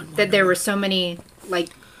proof that there were so many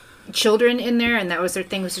children in there, and that was their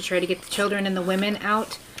thing, was to try to get the children and the women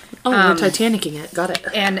out. Oh, we're Titanicing it. Got it.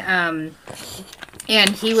 And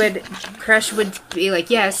Koresh would be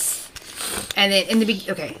like, yes. And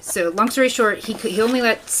then so long story short, he only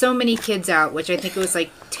let so many kids out, which I think it was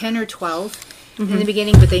 10 or 12 in the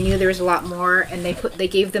beginning, but they knew there was a lot more, and they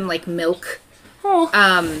gave them milk. Oh.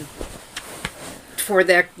 For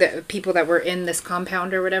the people that were in this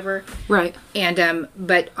compound or whatever. Right. And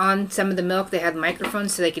but on some of the milk they had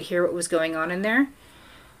microphones so they could hear what was going on in there.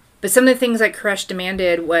 But some of the things that Koresh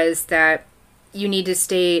demanded was that you need to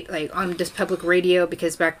stay on just public radio,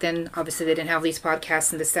 because back then obviously they didn't have these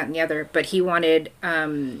podcasts and this, that, and the other. But he wanted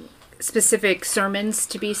specific sermons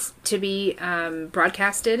to be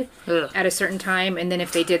broadcasted at a certain time, and then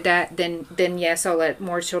if they did that, then yes, I'll let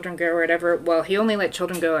more children go or whatever. Well, he only let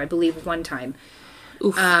children go, I believe, one time.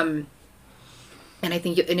 Oof. And I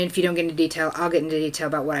think, and if you don't get into detail, I'll get into detail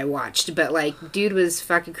about what I watched. But dude was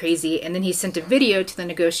fucking crazy. And then he sent a video to the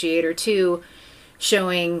negotiator too,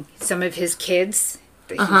 showing some of his kids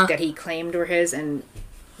that he claimed were his, and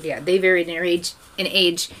yeah, they varied in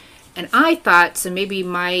age. And I thought, so maybe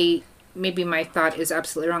my thought is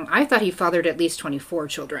absolutely wrong. I thought he fathered at least 24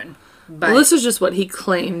 children. But well, this is just what he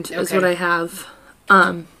claimed. Is what I have.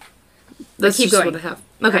 That's just what I have.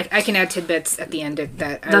 Okay, I can add tidbits at the end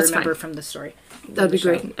that I remember from the story. That'd be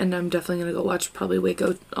great, and I'm definitely gonna go watch probably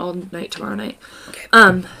Waco all night tomorrow night. Okay.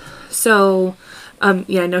 I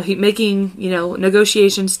know he making,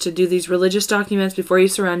 negotiations to do these religious documents before he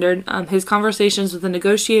surrendered. His conversations with the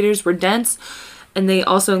negotiators were dense, and they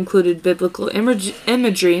also included biblical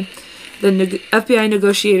imagery. The FBI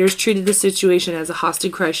negotiators treated the situation as a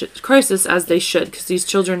hostage crisis, as they should, because these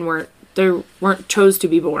children weren't chose to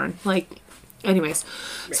be born. Anyways,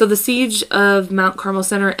 right. So the siege of Mount Carmel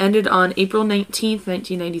Center ended on April 19th,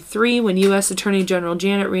 1993, when U.S. Attorney General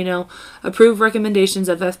Janet Reno approved recommendations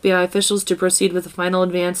of FBI officials to proceed with a final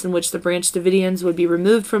advance in which the Branch Davidians would be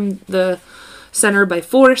removed from the center by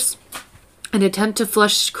force. An attempt to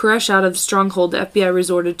flush Koresh out of stronghold, the FBI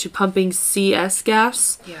resorted to pumping CS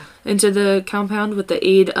gas into the compound with the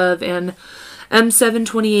aid of an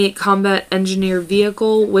M728 combat engineer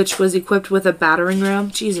vehicle, which was equipped with a battering ram.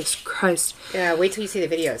 Jesus Christ. Yeah, wait till you see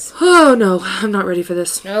the videos. Oh, no. I'm not ready for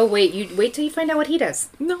this. No, wait till you find out what he does.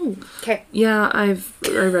 No. Okay. Yeah, I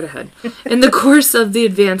read ahead. In the course of the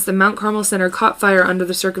advance, the Mount Carmel Center caught fire under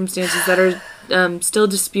the circumstances that are still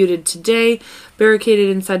disputed today. Barricaded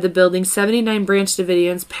inside the building, 79 Branch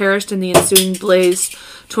Davidians perished in the ensuing blaze.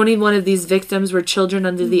 21 of these victims were children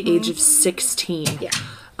under the age of 16. Yeah.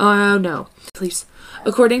 Oh, no. Please.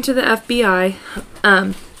 According to the FBI,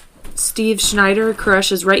 Steve Schneider,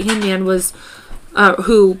 Koresh's right-hand man, was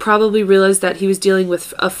who probably realized that he was dealing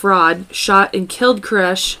with a fraud, shot and killed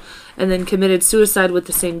Koresh, and then committed suicide with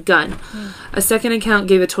the same gun. A second account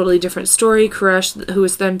gave a totally different story. Koresh, who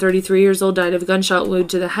was then 33 years old, died of a gunshot wound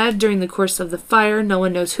to the head during the course of the fire. No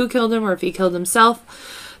one knows who killed him or if he killed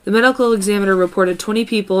himself. The medical examiner reported 20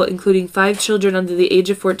 people, including 5 children under the age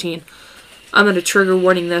of 14. I'm going to trigger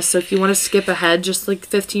warning this, so if you want to skip ahead just like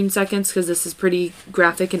 15 seconds, because this is pretty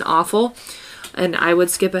graphic and awful, and I would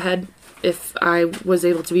skip ahead if I was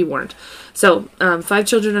able to be warned. So, 5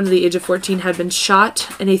 children under the age of 14 had been shot,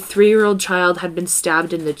 and a 3-year-old child had been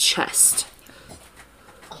stabbed in the chest.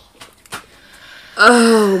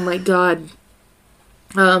 Oh my god.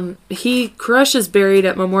 Koresh is buried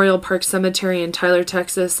at Memorial Park Cemetery in Tyler,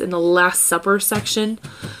 Texas, in the Last Supper section.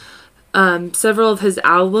 Several of his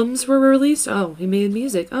albums were released. Oh, he made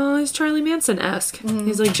music. Oh, he's Charlie Manson-esque.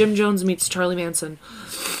 He's like Jim Jones meets Charlie Manson.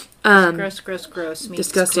 Gross. Meets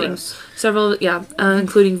Disgusting. gross. Several,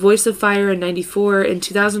 including Voice of Fire in 94. In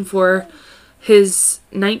 2004, his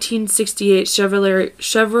 1968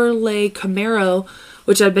 Chevrolet Camaro,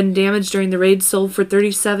 which had been damaged during the raid, sold for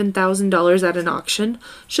 $37,000 at an auction.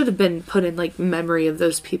 Should have been put in, like, memory of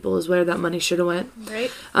those people is where that money should have went.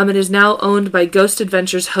 Right. It is now owned by Ghost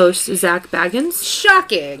Adventures host Zach Baggins.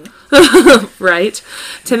 Shocking. Right.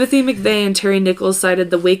 Timothy McVeigh and Terry Nichols cited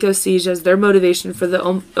the Waco siege as their motivation for the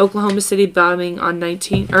Oklahoma City bombing on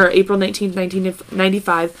April 19,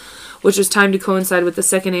 1995, which was timed to coincide with the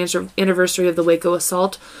second anniversary of the Waco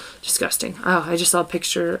assault. Disgusting. Oh, I just saw a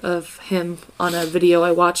picture of him on a video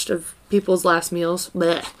I watched of people's last meals.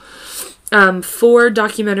 Blech. 4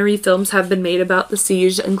 documentary films have been made about the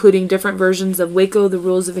siege, including different versions of Waco, The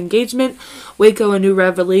Rules of Engagement, Waco, A New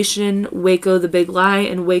Revelation, Waco, The Big Lie,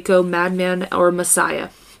 and Waco, Madman or Messiah.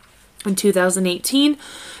 In 2018,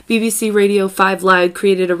 BBC Radio 5 Live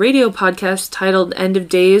created a radio podcast titled End of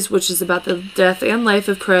Days, which is about the death and life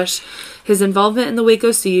of Koresh, his involvement in the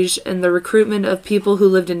Waco siege, and the recruitment of people who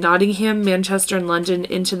lived in Nottingham, Manchester, and London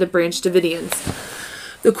into the Branch Davidians.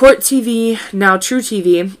 The Court TV, now True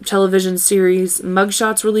TV, television series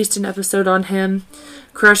Mugshots released an episode on him.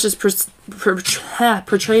 Koresh is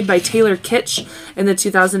portrayed by Taylor Kitsch in the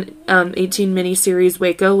 2018 miniseries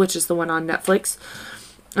Waco, which is the one on Netflix,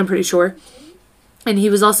 I'm pretty sure. And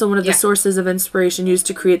he was also one of the sources of inspiration used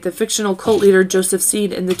to create the fictional cult leader Joseph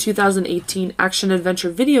Seed in the 2018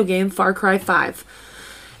 action-adventure video game Far Cry 5.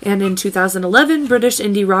 And in 2011, British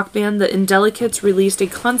indie rock band The Indelicates released a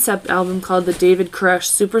concept album called The David Koresh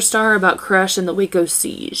Superstar about Koresh and the Waco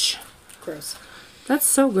siege. Gross. That's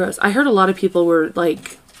so gross. I heard a lot of people were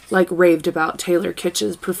like raved about Taylor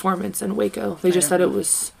Kitsch's performance in Waco. They just said it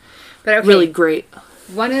was really great.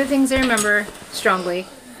 One of the things I remember strongly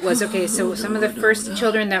was, so some of the first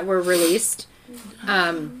children that were released,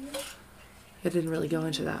 It didn't really go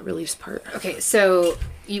into that release part. Okay, so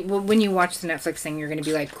when you watch the Netflix thing, you're going to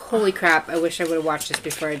be like, holy crap, I wish I would have watched this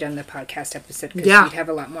before I'd done the podcast episode, because we'd have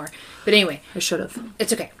a lot more. But anyway. I should have.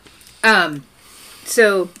 It's okay.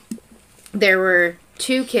 So there were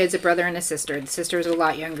 2 kids, a brother and a sister. The sister was a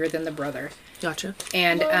lot younger than the brother. Gotcha.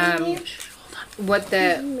 And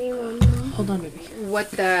Hold on, baby.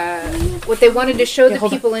 what they wanted to show the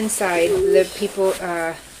people inside,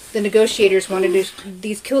 the negotiators wanted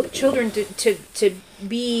these children to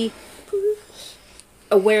be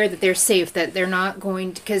aware that they're safe, that they're not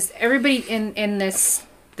going to, because everybody in this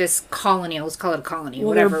colony, let's call it a colony,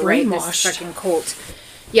 whatever, right? This fucking cult.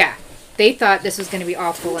 Yeah. They thought this was going to be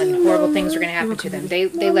awful and horrible things were going to happen to them. They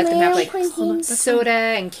let them have like soda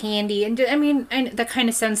and candy, and that kind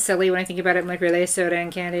of sounds silly when I think about it. I'm like, really, soda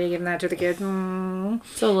and candy, giving that to the kids? It's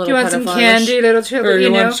a little. Do you want some candy, little children? Or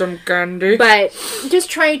you want some candy? But just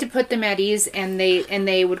trying to put them at ease, and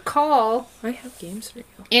they would call. I have games for you.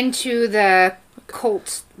 Into the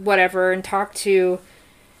cult, whatever, and talk to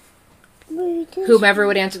whomever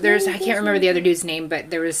would answer. I can't remember the other dude's name, but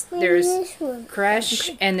there's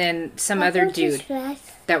Koresh and then some other dude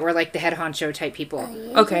that were like the head honcho type people.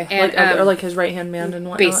 Okay, and or like his right hand man and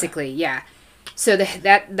whatnot. Basically, yeah. So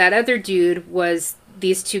that other dude was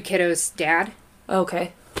these 2 kiddos' dad.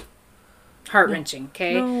 Okay. Heart-wrenching.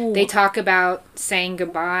 Okay, no. They talk about saying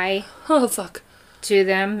goodbye. Oh fuck. To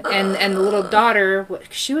them, and the little daughter,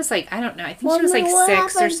 she was like, I don't know, I think she was like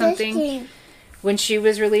 6 or something. When she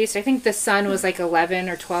was released. I think the son was like 11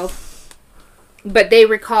 or 12. But they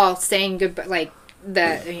recall saying goodbye, like,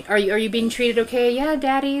 are you being treated okay? Yeah,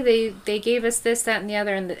 Daddy, they gave us this, that, and the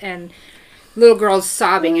other, and little girl's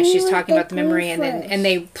sobbing as she's talking about the memory, and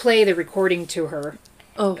they play the recording to her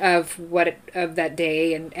of that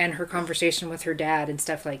day and her conversation with her dad and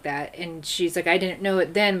stuff like that. And she's like, I didn't know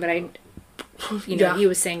it then, but he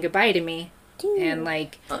was saying goodbye to me. And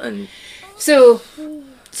like, So,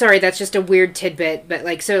 sorry, that's just a weird tidbit, but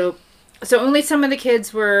like, so only some of the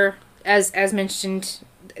kids were, as mentioned,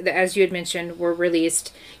 as you had mentioned, were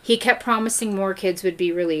released. He kept promising more kids would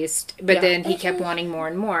be released, but then he kept wanting more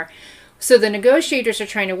and more. So the negotiators are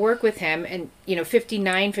trying to work with him, and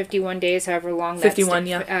 59, 51 days, however long. 51,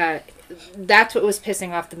 that's what was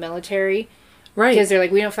pissing off the military. Right. Because they're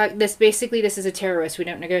like, we don't fuck this. Basically, this is a terrorist. We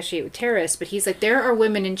don't negotiate with terrorists. But he's like, there are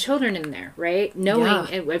women and children in there, right? Knowing,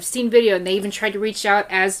 and I've seen video, and they even tried to reach out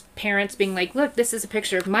as parents, being like, look, this is a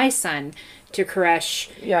picture of my son, to Koresh,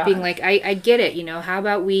 being like, I get it, how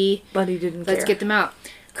about we, but he didn't let's care. get them out.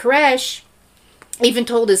 Koresh even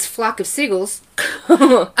told his flock of seagulls,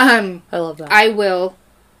 I love that.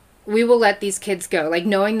 We will let these kids go. Like,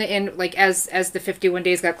 knowing the end, like, as the 51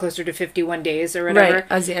 days got closer to 51 days or whatever. Right,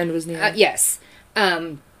 as the end was near. Yes.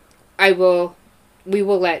 We will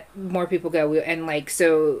let more people go. And, like,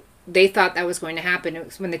 so they thought that was going to happen. It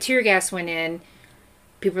was when the tear gas went in,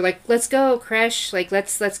 people were like, let's go, Koresh. Like,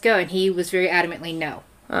 let's go. And he was very adamantly, no.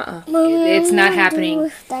 It's not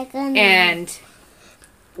happening. And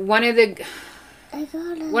one of the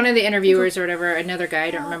interviewers or whatever, another guy,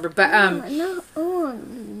 I don't remember, but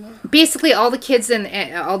basically all the kids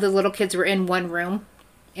and all the little kids were in one room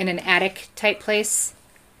in an attic type place,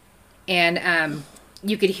 and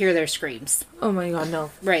you could hear their screams. Oh my god,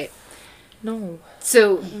 no. Right. No.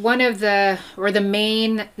 So one of the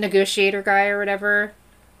main negotiator guy or whatever,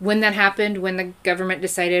 when that happened, when the government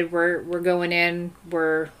decided we're going in,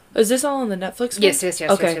 Is this all on the Netflix one? Yes.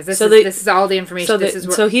 Okay. Yes. This is all the information. Taylor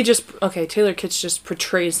Kitsch just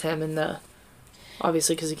portrays him in the,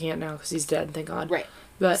 obviously because he can't now because he's dead, thank God. Right.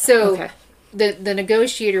 But, so, okay. the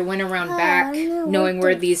negotiator went around back knowing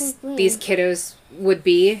where these kiddos would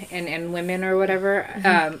be and women or whatever,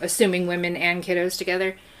 assuming women and kiddos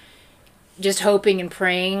together, just hoping and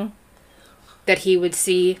praying that he would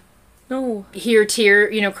hear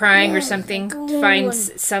tear, crying or something, to find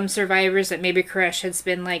some survivors that maybe Koresh has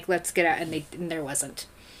been like, let's get out, and there wasn't.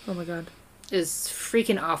 Oh my god. It's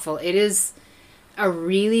freaking awful. It is a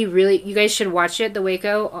really, really, you guys should watch it, the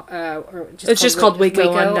Waco, it's just called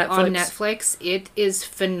Waco on Netflix. It is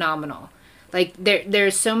phenomenal. Like,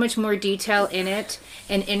 there's so much more detail in it,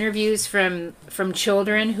 and interviews from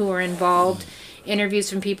children who are involved, interviews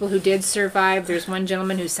from people who did survive. There's one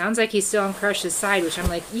gentleman who sounds like he's still on Koresh's side, which I'm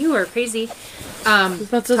like, you are crazy.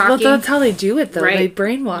 That's how they do it, though. Right? They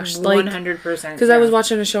brainwash. 100%. Because I was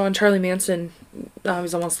watching a show on Charlie Manson. I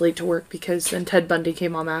was almost late to work then Ted Bundy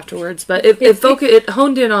came on afterwards. But it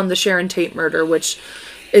honed in on the Sharon Tate murder, which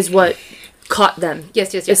is what caught them.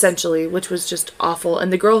 Yes. Essentially, which was just awful.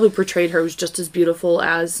 And the girl who portrayed her was just as beautiful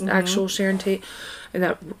as actual Sharon Tate. And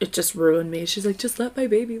that, it just ruined me. She's like, just let my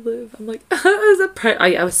baby live. I'm like,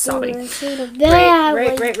 I was sobbing.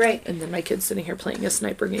 Right. And then my kid's sitting here playing a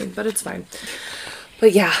sniper game, but it's fine.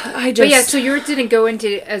 But yeah, so yours didn't go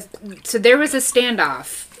into, so there was a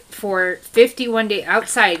standoff for 51 days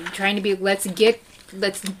outside, trying to be, let's get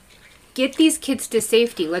these kids to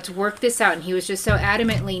safety. Let's work this out. And he was just so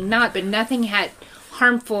adamantly not, but nothing had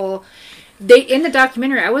harmful. In the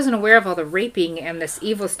documentary, I wasn't aware of all the raping and this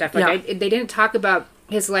evil stuff. Like, they didn't talk about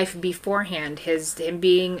his life beforehand, him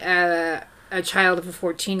being a child of a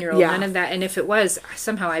 14-year-old, none of that. And if it was,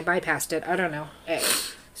 somehow I bypassed it. I don't know.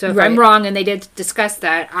 So if I'm wrong and they did discuss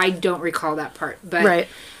that, I don't recall that part. But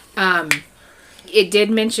it did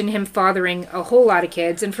mention him fathering a whole lot of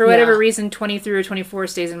kids, and for whatever reason, 23 or 24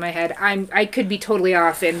 stays in my head. I could be totally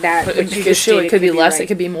off in that. But it could be less. Right. It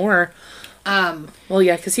could be more. Well,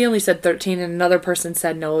 yeah, because he only said 13, and another person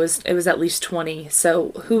said no, it was at least 20. So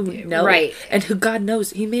who knows? Right. And who, God knows,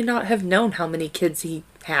 he may not have known how many kids he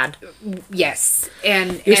had. Yes.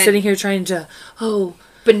 And you're sitting here trying to,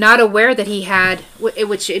 but not aware that he had,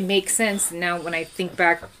 which it makes sense now when I think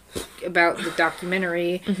back about the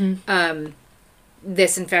documentary,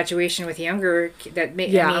 this infatuation with younger, I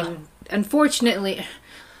mean, unfortunately,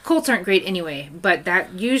 cults aren't great anyway, but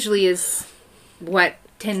that usually is what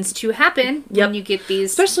tends to happen when you get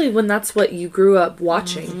these, especially when that's what you grew up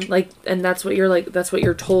watching, and that's what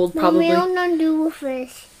you're told. Probably. Mommy, I'm not doing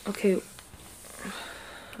fish. Okay,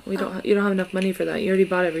 you don't have enough money for that. You already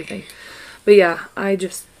bought everything. But yeah,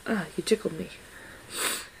 you tickled me.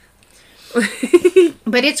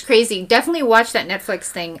 But it's crazy. Definitely watch that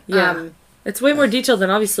Netflix thing. Yeah. It's way more detailed than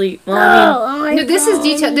obviously. No, this is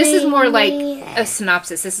detailed. This is more like a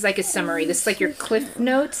synopsis. This is like a summary. This is like your cliff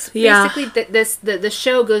notes. Basically, the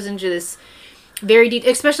show goes into this very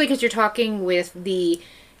detailed, especially because you're talking with the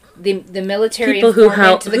the military People who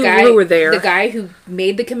informant, who were there. the guy who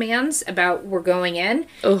made the commands about we're going in,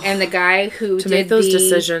 and the guy who to did make those the,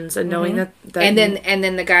 decisions and knowing that and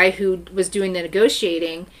then the guy who was doing the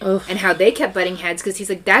negotiating and how they kept butting heads because he's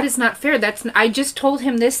like, that is not fair. I just told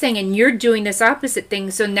him this thing and you're doing this opposite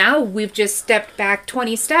thing. So now we've just stepped back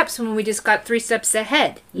 20 steps when we just got 3 steps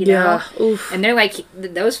ahead. You know? Oof. And they're like,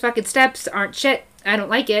 those fucking steps aren't shit. I don't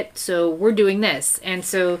like it. So we're doing this. And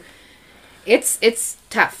so it's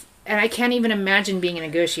tough. And I can't even imagine being a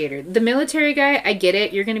negotiator. The military guy, I get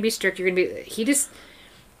it. You're going to be strict.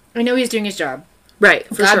 I know he's doing his job. Right.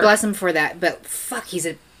 God bless him for that. But fuck, he's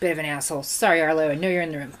a bit of an asshole. Sorry, Arlo. I know you're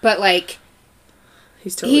in the room. But like,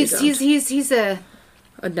 he's totally he's a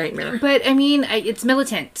nightmare. But I mean, it's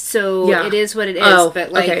militant, so it is what it is.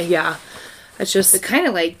 But like, okay, yeah, it's just kind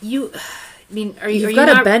of like you. I mean, you've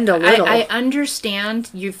got to bend a little. I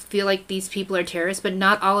understand you feel like these people are terrorists, but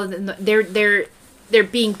not all of them. They're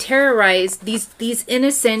being terrorized. These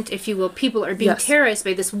innocent, if you will, people are being terrorized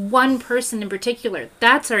by this one person in particular.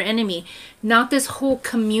 That's our enemy, not this whole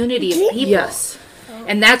community of people. Yes.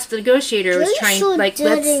 And that's the negotiator was trying so like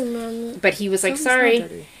dirty, but he was like,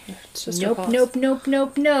 sorry. It's just Nope.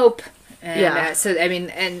 And, so I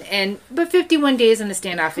mean, but 51 days in the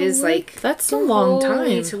standoff is like that's a long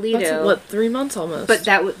time. Toledo. That's, what, 3 months almost? But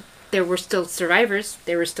there were still survivors.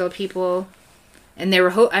 There were still people, and they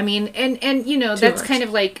were. I mean, and you know, that's kind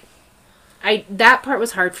of like, that part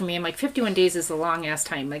was hard for me. I'm like, 51 days is a long ass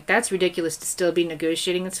time. Like, that's ridiculous to still be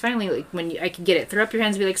negotiating. It's finally like when I can get it. Throw up your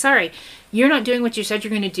hands and be like, sorry, you're not doing what you said you're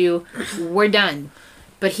going to do. We're done.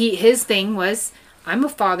 But his thing was, I'm a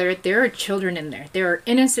father. There are children in there. There are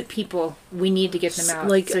innocent people. We need to get them out.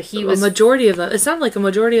 Like, so he was a majority of them. It sounded like a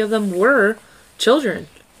majority of them were children.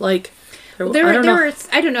 Like, I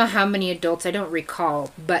don't know how many adults. I don't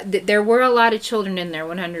recall, but there were a lot of children in there.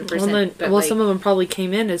 100%. Well, some of them probably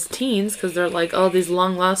came in as teens because they're like, oh, these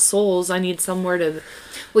long lost souls. I need somewhere to.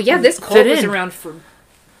 Well, yeah, this cult was around for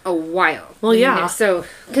a while. Well, yeah. So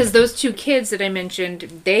because those 2 kids that I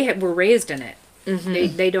mentioned, they were raised in it.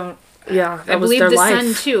 Mm-hmm. They don't. Yeah, I believe the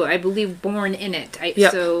son too. I believe born in it.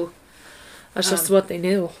 So that's just what they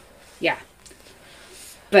knew. Yeah.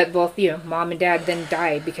 But both mom and dad then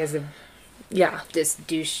died because of this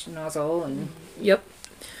douche nozzle and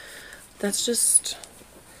That's just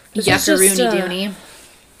Yuckaroony Dooney.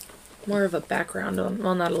 More of a background on,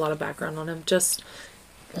 well, not a lot of background on him. Just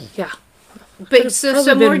But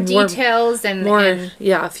so more details and more. And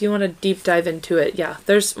if you want to deep dive into it,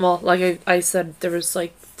 there's like I said, there was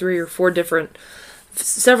like 3 or 4 different,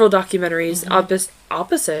 several documentaries,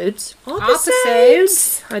 episodes.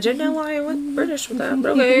 I didn't know why I went British with that,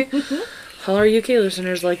 but okay. All our UK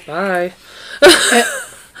listeners like, bye.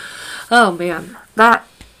 Oh man, that,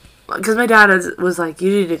 because my dad was like, you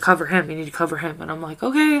need to cover him, and I'm like,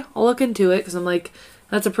 okay, I'll look into it, because I'm like,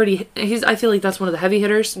 that's I feel like that's one of the heavy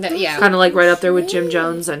hitters. Yeah. Kind of like right up there with Jim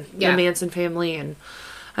Jones and the Manson family, and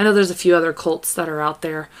I know there's a few other cults that are out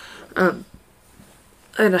there.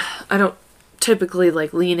 And I don't typically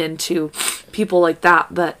like lean into people like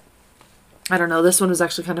that, but I don't know. This one was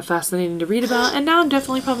actually kind of fascinating to read about, and now I'm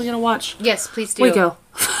definitely probably going to watch. Yes, please do. Waco.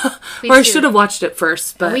 Or I should have watched it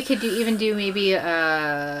first, but we could even do maybe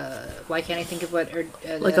why can't I think of what, or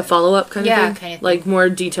like a follow up kind of thing, kind of thing. Like more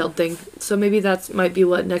detailed thing. So maybe that might be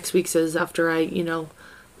what next week's is after I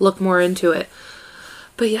look more into it.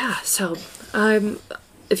 But yeah, so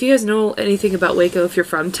if you guys know anything about Waco, if you're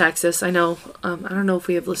from Texas, I know, I don't know if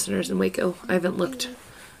we have listeners in Waco. I haven't looked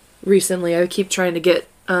recently. I keep trying to get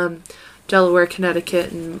Delaware,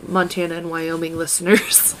 Connecticut, and Montana and Wyoming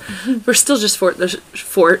listeners. We're still just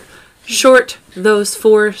short those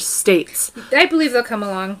 4 states. I believe they'll come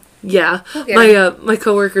along. Yeah. My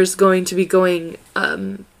coworker's going to be going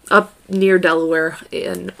up near Delaware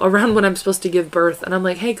and around when I'm supposed to give birth, and I'm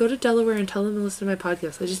like, hey, go to Delaware and tell them to listen to my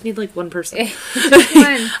podcast. I just need like one person.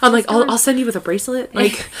 I'm like, I'll send you with a bracelet.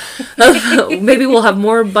 Like, maybe we'll have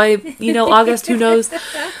more by August. Who knows?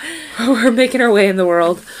 We're making our way in the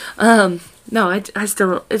world. No, it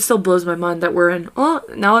still blows my mind that we're in. Oh,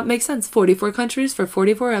 now it makes sense. 44 countries for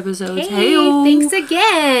 44 episodes. Hey, thanks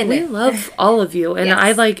again. We love all of you, and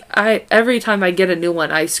yes. I every time I get a new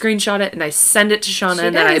one, I screenshot it and I send it to Shauna,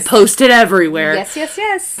 and then I post it everywhere.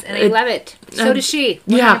 Yes, and I love it. So does she.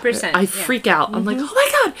 100%. Yeah, I freak out. I'm like, oh my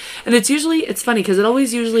god, and it's funny because it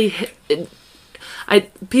always usually.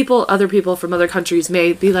 Other people from other countries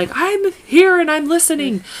may be like, I'm here and I'm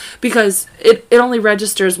listening, because it only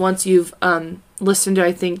registers once you've listened to,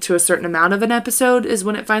 I think, to a certain amount of an episode is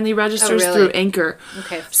when it finally registers through Anchor.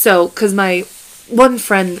 Okay. So, because my one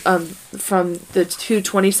friend from the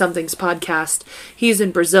 220-somethings podcast, he's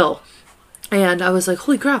in Brazil. And I was like,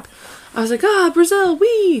 holy crap. I was like, Brazil,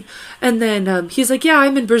 wee! And then he's like, yeah,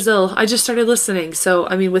 I'm in Brazil. I just started listening. So,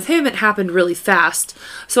 I mean, with him, it happened really fast.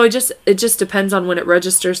 So it just depends on when it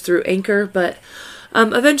registers through Anchor. But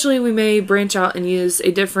eventually we may branch out and use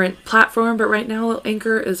a different platform. But right now,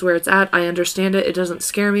 Anchor is where it's at. I understand it. It doesn't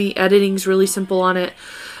scare me. Editing's really simple on it.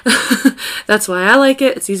 That's why I like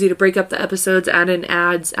it. It's easy to break up the episodes, add in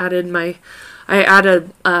ads, I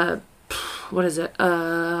added,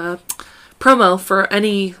 promo for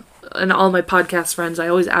any and all my podcast friends. I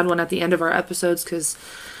always add one at the end of our episodes because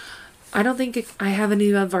I don't think I have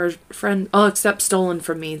any of our friends, except Stolen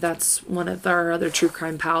From Me. That's one of our other true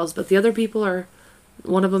crime pals. But the other people are,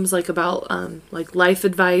 one of them's like about like life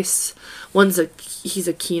advice. He's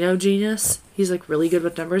a Keno genius. He's like really good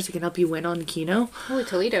with numbers. He can help you win on Keno. Holy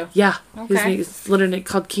Toledo. Yeah. Okay. He's literally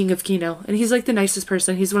called King of Keno. And he's like the nicest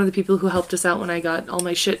person. He's one of the people who helped us out when I got all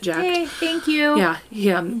my shit jacked. Hey, thank you. Yeah.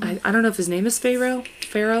 I don't know if his name is Pharaoh.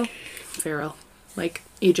 Like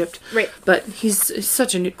Egypt. Right. But he's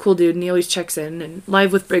such a cool dude, and he always checks in. And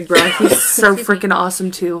Live with Big Bro, he's so freaking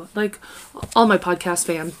awesome too. Like all my podcast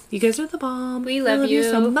fam, you guys are the bomb. We love you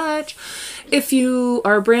so much. If you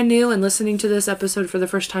are brand new and listening to this episode for the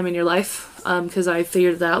first time in your life, because I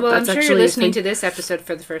figured that out. Well, that's I'm sure actually you're listening to this episode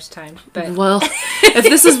for the first time. But well,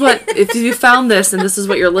 if you found this and this is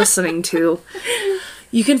what you're listening to,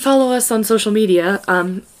 you can follow us on social media.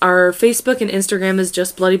 Our Facebook and Instagram is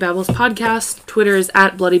just Bloody Babbles Podcast. Twitter is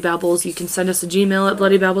at Bloody Babbles. You can send us a Gmail at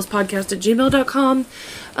bloodybabbles@gmail.com.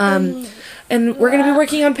 And we're going to be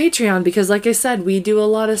working on Patreon because, like I said, we do a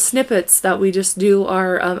lot of snippets that we just do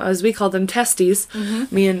our, as we call them, testies.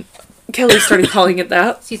 Mm-hmm. Me and Kelly started calling it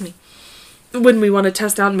that. Excuse me. When we want to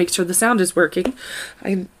test out and make sure the sound is working.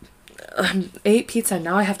 I ate pizza,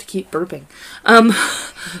 now I have to keep burping.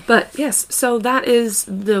 But yes, so that is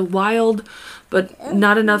the wild, but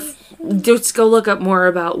not enough. Just go look up more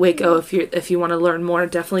about Waco if you want to learn more.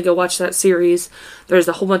 Definitely go watch that series. There's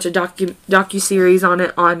a whole bunch of docu-series on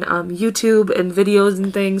it on YouTube and videos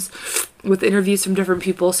and things with interviews from different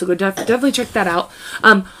people. So go definitely check that out.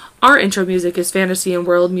 Our intro music is Fantasy and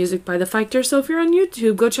World Music by The Fighter. So if you're on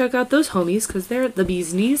YouTube, go check out those homies because they're the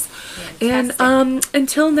bee's knees. Fantastic. And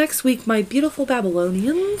until next week, my beautiful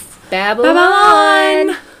Babylonians.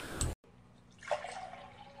 Babylon!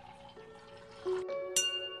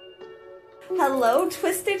 Hello,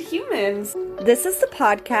 Twisted Humans. This is the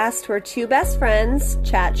podcast where two best friends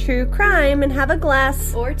chat true crime and have a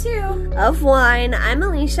glass or two of wine. I'm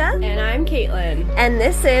Alicia. And I'm Caitlin. And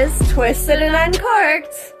this is Twisted and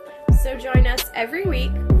Uncorked. So join us every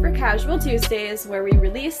week for Casual Tuesdays, where we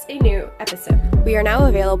release a new episode. We are now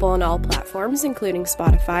available on all platforms, including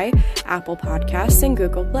Spotify, Apple Podcasts, and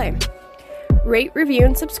Google Play. Rate, review,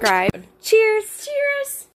 and subscribe. Cheers!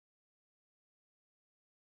 Cheers!